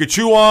games that you could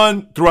chew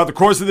on throughout the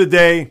course of the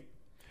day.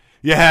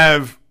 You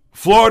have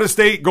Florida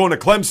State going to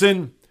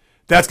Clemson.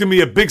 That's going to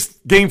be a big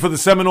game for the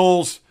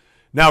Seminoles.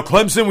 Now,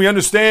 Clemson, we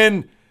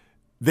understand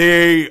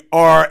they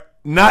are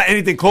not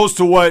anything close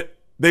to what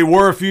they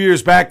were a few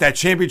years back, that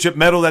championship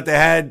medal that they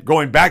had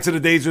going back to the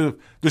days of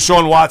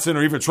Deshaun Watson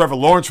or even Trevor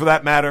Lawrence for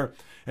that matter,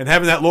 and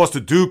having that loss to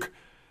Duke.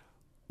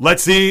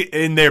 Let's see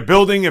in their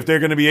building if they're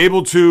going to be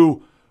able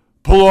to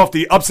pull off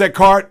the upset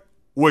cart,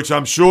 which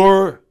I'm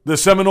sure the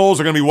Seminoles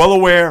are going to be well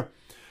aware.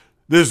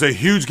 This is a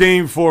huge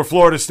game for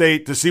Florida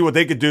State to see what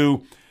they could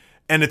do.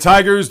 And the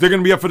Tigers, they're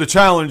going to be up for the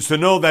challenge to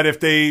know that if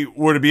they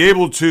were to be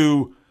able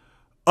to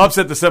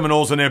upset the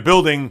Seminoles in their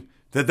building,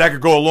 that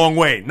could go a long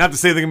way. Not to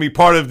say they're going to be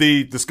part of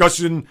the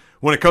discussion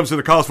when it comes to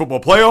the college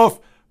football playoff,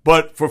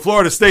 but for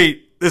Florida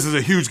State, this is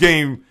a huge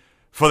game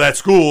for that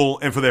school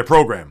and for their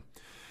program.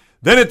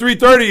 Then at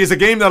 3:30 is a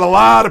game that a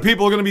lot of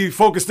people are going to be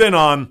focused in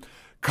on,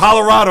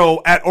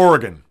 Colorado at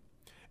Oregon.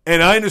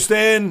 And I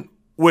understand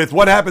with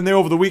what happened there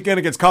over the weekend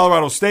against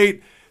Colorado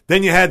State,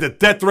 then you had the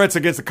death threats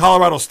against the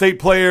Colorado State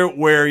player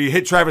where you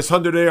hit Travis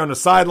Hunter there on the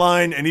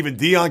sideline, and even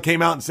Deion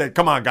came out and said,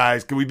 come on,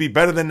 guys, can we be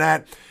better than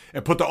that?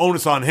 And put the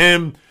onus on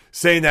him,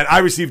 saying that I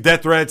received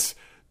death threats.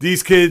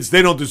 These kids,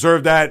 they don't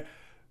deserve that.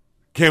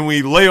 Can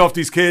we lay off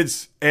these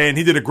kids? And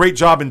he did a great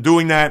job in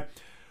doing that.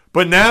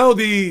 But now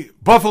the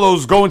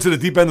Buffaloes go into the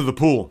deep end of the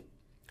pool.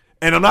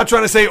 And I'm not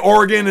trying to say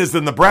Oregon is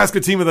the Nebraska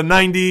team of the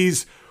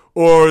 90s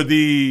or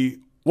the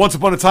once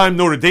upon a time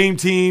Notre Dame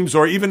teams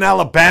or even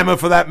Alabama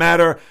for that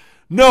matter.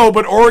 No,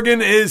 but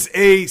Oregon is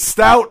a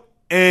stout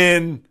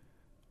an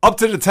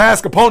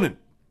up-to-the-task opponent.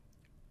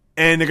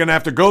 And they're going to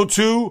have to go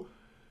to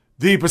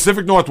the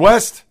Pacific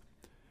Northwest,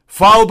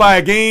 followed by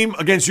a game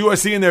against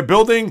USC in their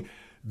building.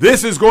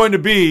 This is going to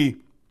be,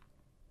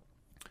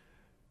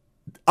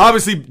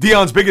 obviously,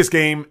 Deion's biggest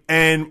game,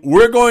 and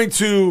we're going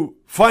to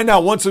find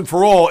out once and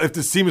for all if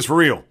this team is for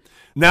real.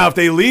 Now, if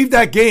they leave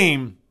that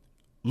game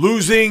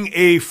losing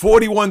a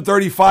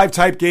 41-35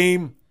 type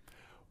game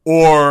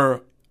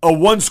or a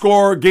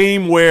one-score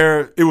game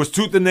where it was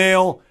tooth and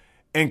nail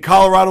and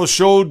Colorado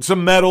showed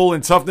some mettle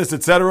and toughness,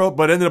 etc.,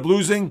 but ended up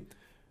losing,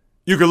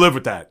 you could live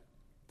with that.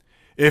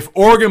 If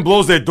Oregon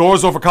blows their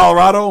doors over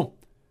Colorado,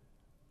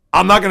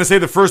 I'm not going to say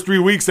the first 3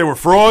 weeks they were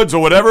frauds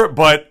or whatever,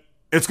 but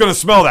it's going to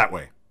smell that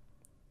way.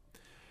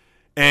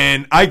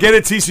 And I get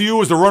it, TCU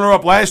was the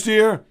runner-up last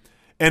year,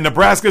 and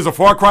Nebraska is a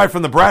far cry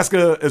from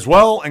Nebraska as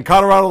well, and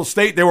Colorado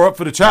State, they were up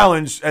for the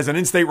challenge as an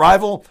in-state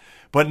rival,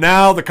 but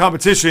now the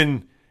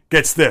competition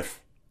gets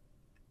stiff.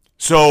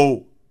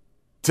 So,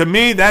 to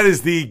me, that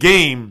is the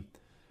game.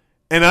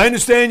 And I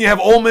understand you have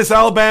Ole Miss,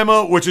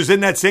 Alabama, which is in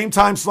that same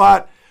time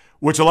slot,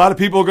 which a lot of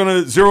people are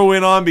going to zero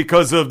in on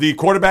because of the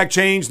quarterback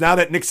change. Now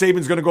that Nick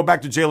Saban's going to go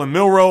back to Jalen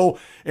Milroe,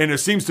 and there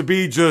seems to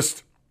be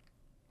just,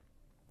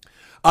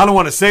 I don't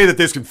want to say that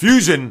there's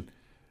confusion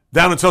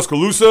down in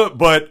Tuscaloosa,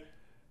 but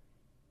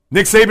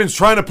Nick Saban's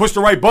trying to push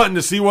the right button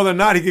to see whether or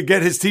not he could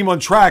get his team on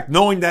track,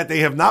 knowing that they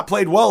have not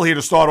played well here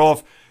to start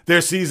off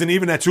their season,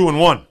 even at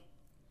 2-1.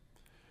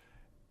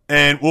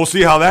 And we'll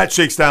see how that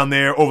shakes down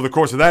there over the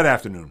course of that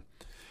afternoon.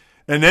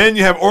 And then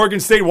you have Oregon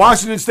State,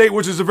 Washington State,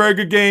 which is a very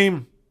good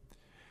game.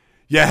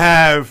 You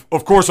have,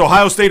 of course,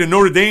 Ohio State and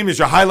Notre Dame is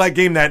your highlight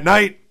game that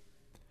night.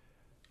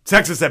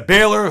 Texas at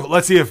Baylor.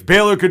 Let's see if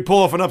Baylor could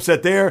pull off an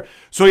upset there.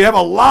 So you have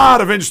a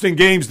lot of interesting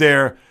games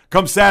there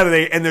come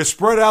Saturday, and they're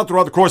spread out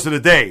throughout the course of the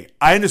day.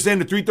 I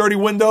understand the 3:30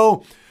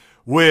 window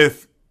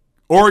with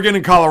Oregon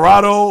and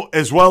Colorado,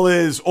 as well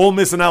as Ole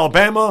Miss and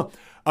Alabama.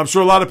 I'm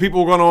sure a lot of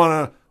people are going to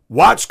want to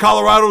watch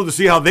Colorado to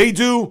see how they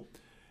do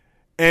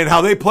and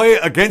how they play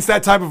against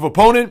that type of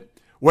opponent,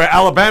 where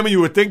Alabama, you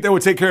would think they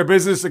would take care of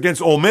business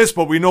against Ole Miss,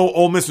 but we know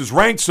Ole Miss is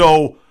ranked,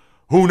 so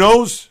who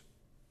knows?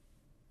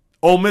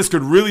 Ole Miss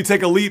could really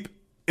take a leap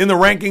in the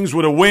rankings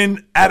with a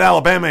win at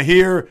Alabama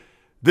here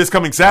this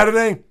coming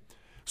Saturday.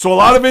 So a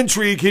lot of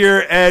intrigue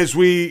here as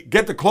we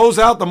get to close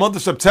out the month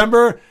of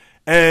September,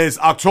 as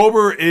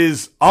October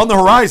is on the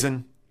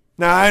horizon.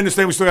 Now, I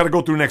understand we still got to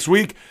go through next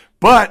week,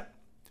 but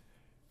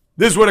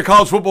this is where the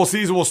college football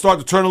season will start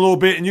to turn a little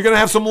bit, and you're going to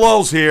have some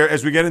lulls here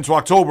as we get into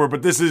October,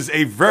 but this is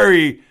a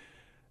very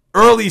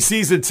early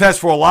season test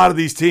for a lot of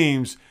these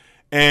teams,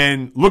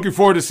 and looking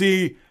forward to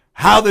see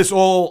how this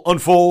all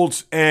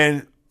unfolds,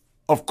 and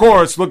of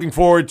course, looking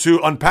forward to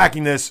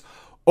unpacking this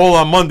all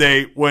on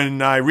Monday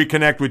when I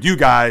reconnect with you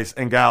guys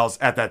and gals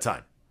at that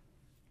time.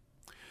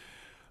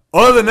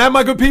 Other than that,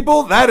 my good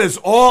people, that is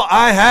all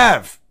I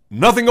have.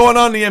 Nothing going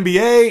on in the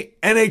NBA,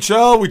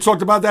 NHL. We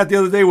talked about that the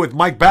other day with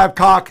Mike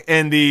Babcock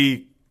and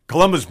the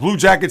Columbus Blue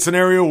Jacket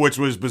scenario, which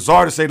was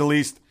bizarre to say the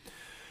least.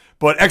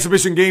 But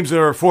exhibition games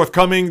are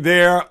forthcoming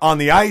there on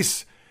the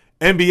ice.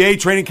 NBA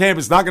training camp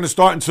is not going to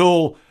start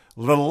until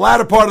the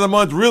latter part of the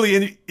month,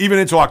 really even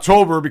into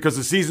October, because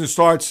the season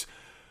starts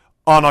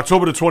on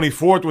October the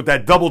 24th with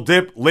that double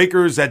dip.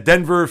 Lakers at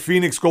Denver,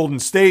 Phoenix, Golden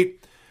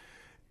State.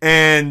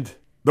 And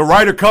the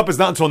Ryder Cup is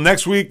not until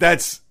next week.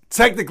 That's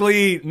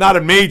technically not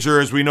a major,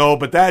 as we know,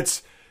 but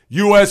that's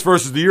U.S.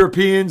 versus the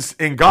Europeans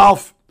in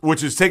golf,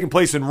 which is taking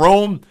place in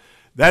Rome.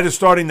 That is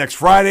starting next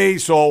Friday,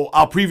 so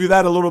I'll preview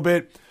that a little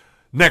bit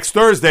next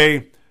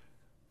Thursday.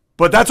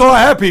 But that's all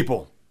I have,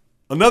 people.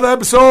 Another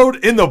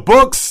episode in the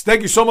books.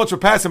 Thank you so much for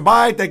passing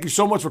by. Thank you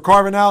so much for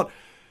carving out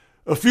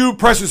a few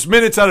precious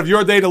minutes out of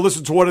your day to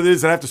listen to what it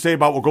is that I have to say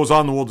about what goes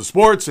on in the world of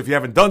sports. If you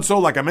haven't done so,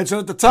 like I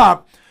mentioned at the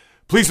top,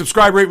 please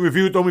subscribe, rate,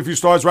 review, throw me a few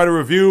stars, write a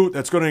review.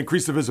 That's going to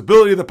increase the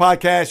visibility of the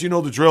podcast. You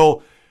know the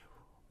drill.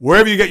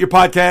 Wherever you get your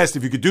podcast,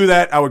 if you could do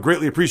that, I would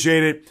greatly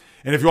appreciate it.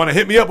 And if you want to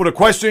hit me up with a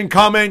question,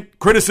 comment,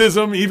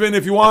 criticism, even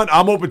if you want,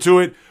 I'm open to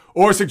it,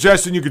 or a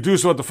suggestion, you could do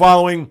so at the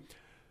following.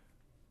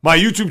 My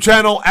YouTube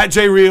channel,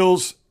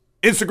 @JReels,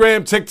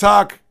 Instagram,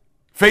 TikTok,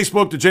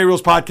 Facebook, the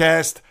JReels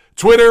Podcast,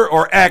 Twitter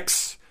or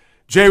X,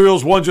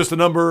 JReels1, just a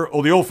number,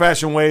 or the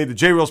old-fashioned way, the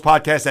JReels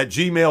Podcast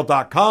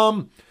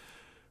 @gmail.com.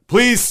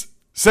 Please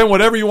send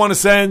whatever you want to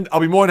send. I'll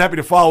be more than happy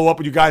to follow up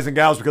with you guys and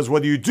gals, because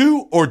whether you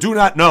do or do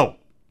not know,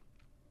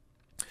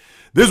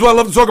 this is what I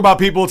love to talk about,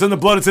 people. It's in the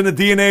blood. It's in the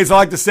DNA, as I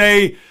like to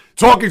say.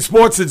 Talking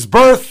sports since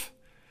birth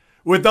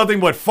with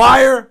nothing but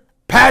fire,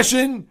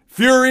 passion,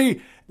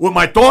 fury, with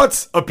my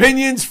thoughts,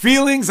 opinions,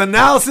 feelings,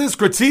 analysis,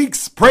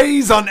 critiques,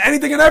 praise on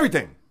anything and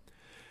everything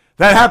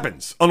that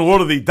happens on the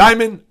world of the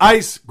diamond,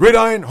 ice,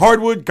 gridiron,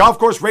 hardwood, golf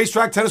course,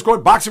 racetrack, tennis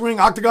court, boxing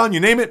ring, octagon, you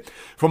name it.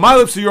 From my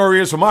lips to your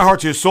ears, from my heart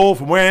to your soul,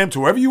 from where I am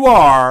to wherever you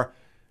are,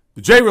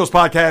 the JReels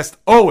Podcast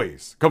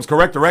always comes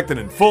correct, direct, and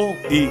in full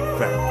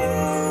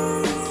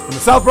effect. From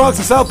the South Bronx,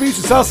 the South Beach,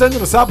 the South Central,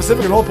 the South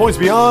Pacific, and all points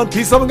beyond,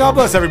 peace, love, and God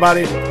bless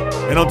everybody.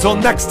 And until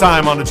next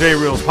time on the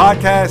JReels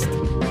Podcast,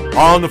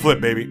 on the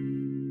flip, baby.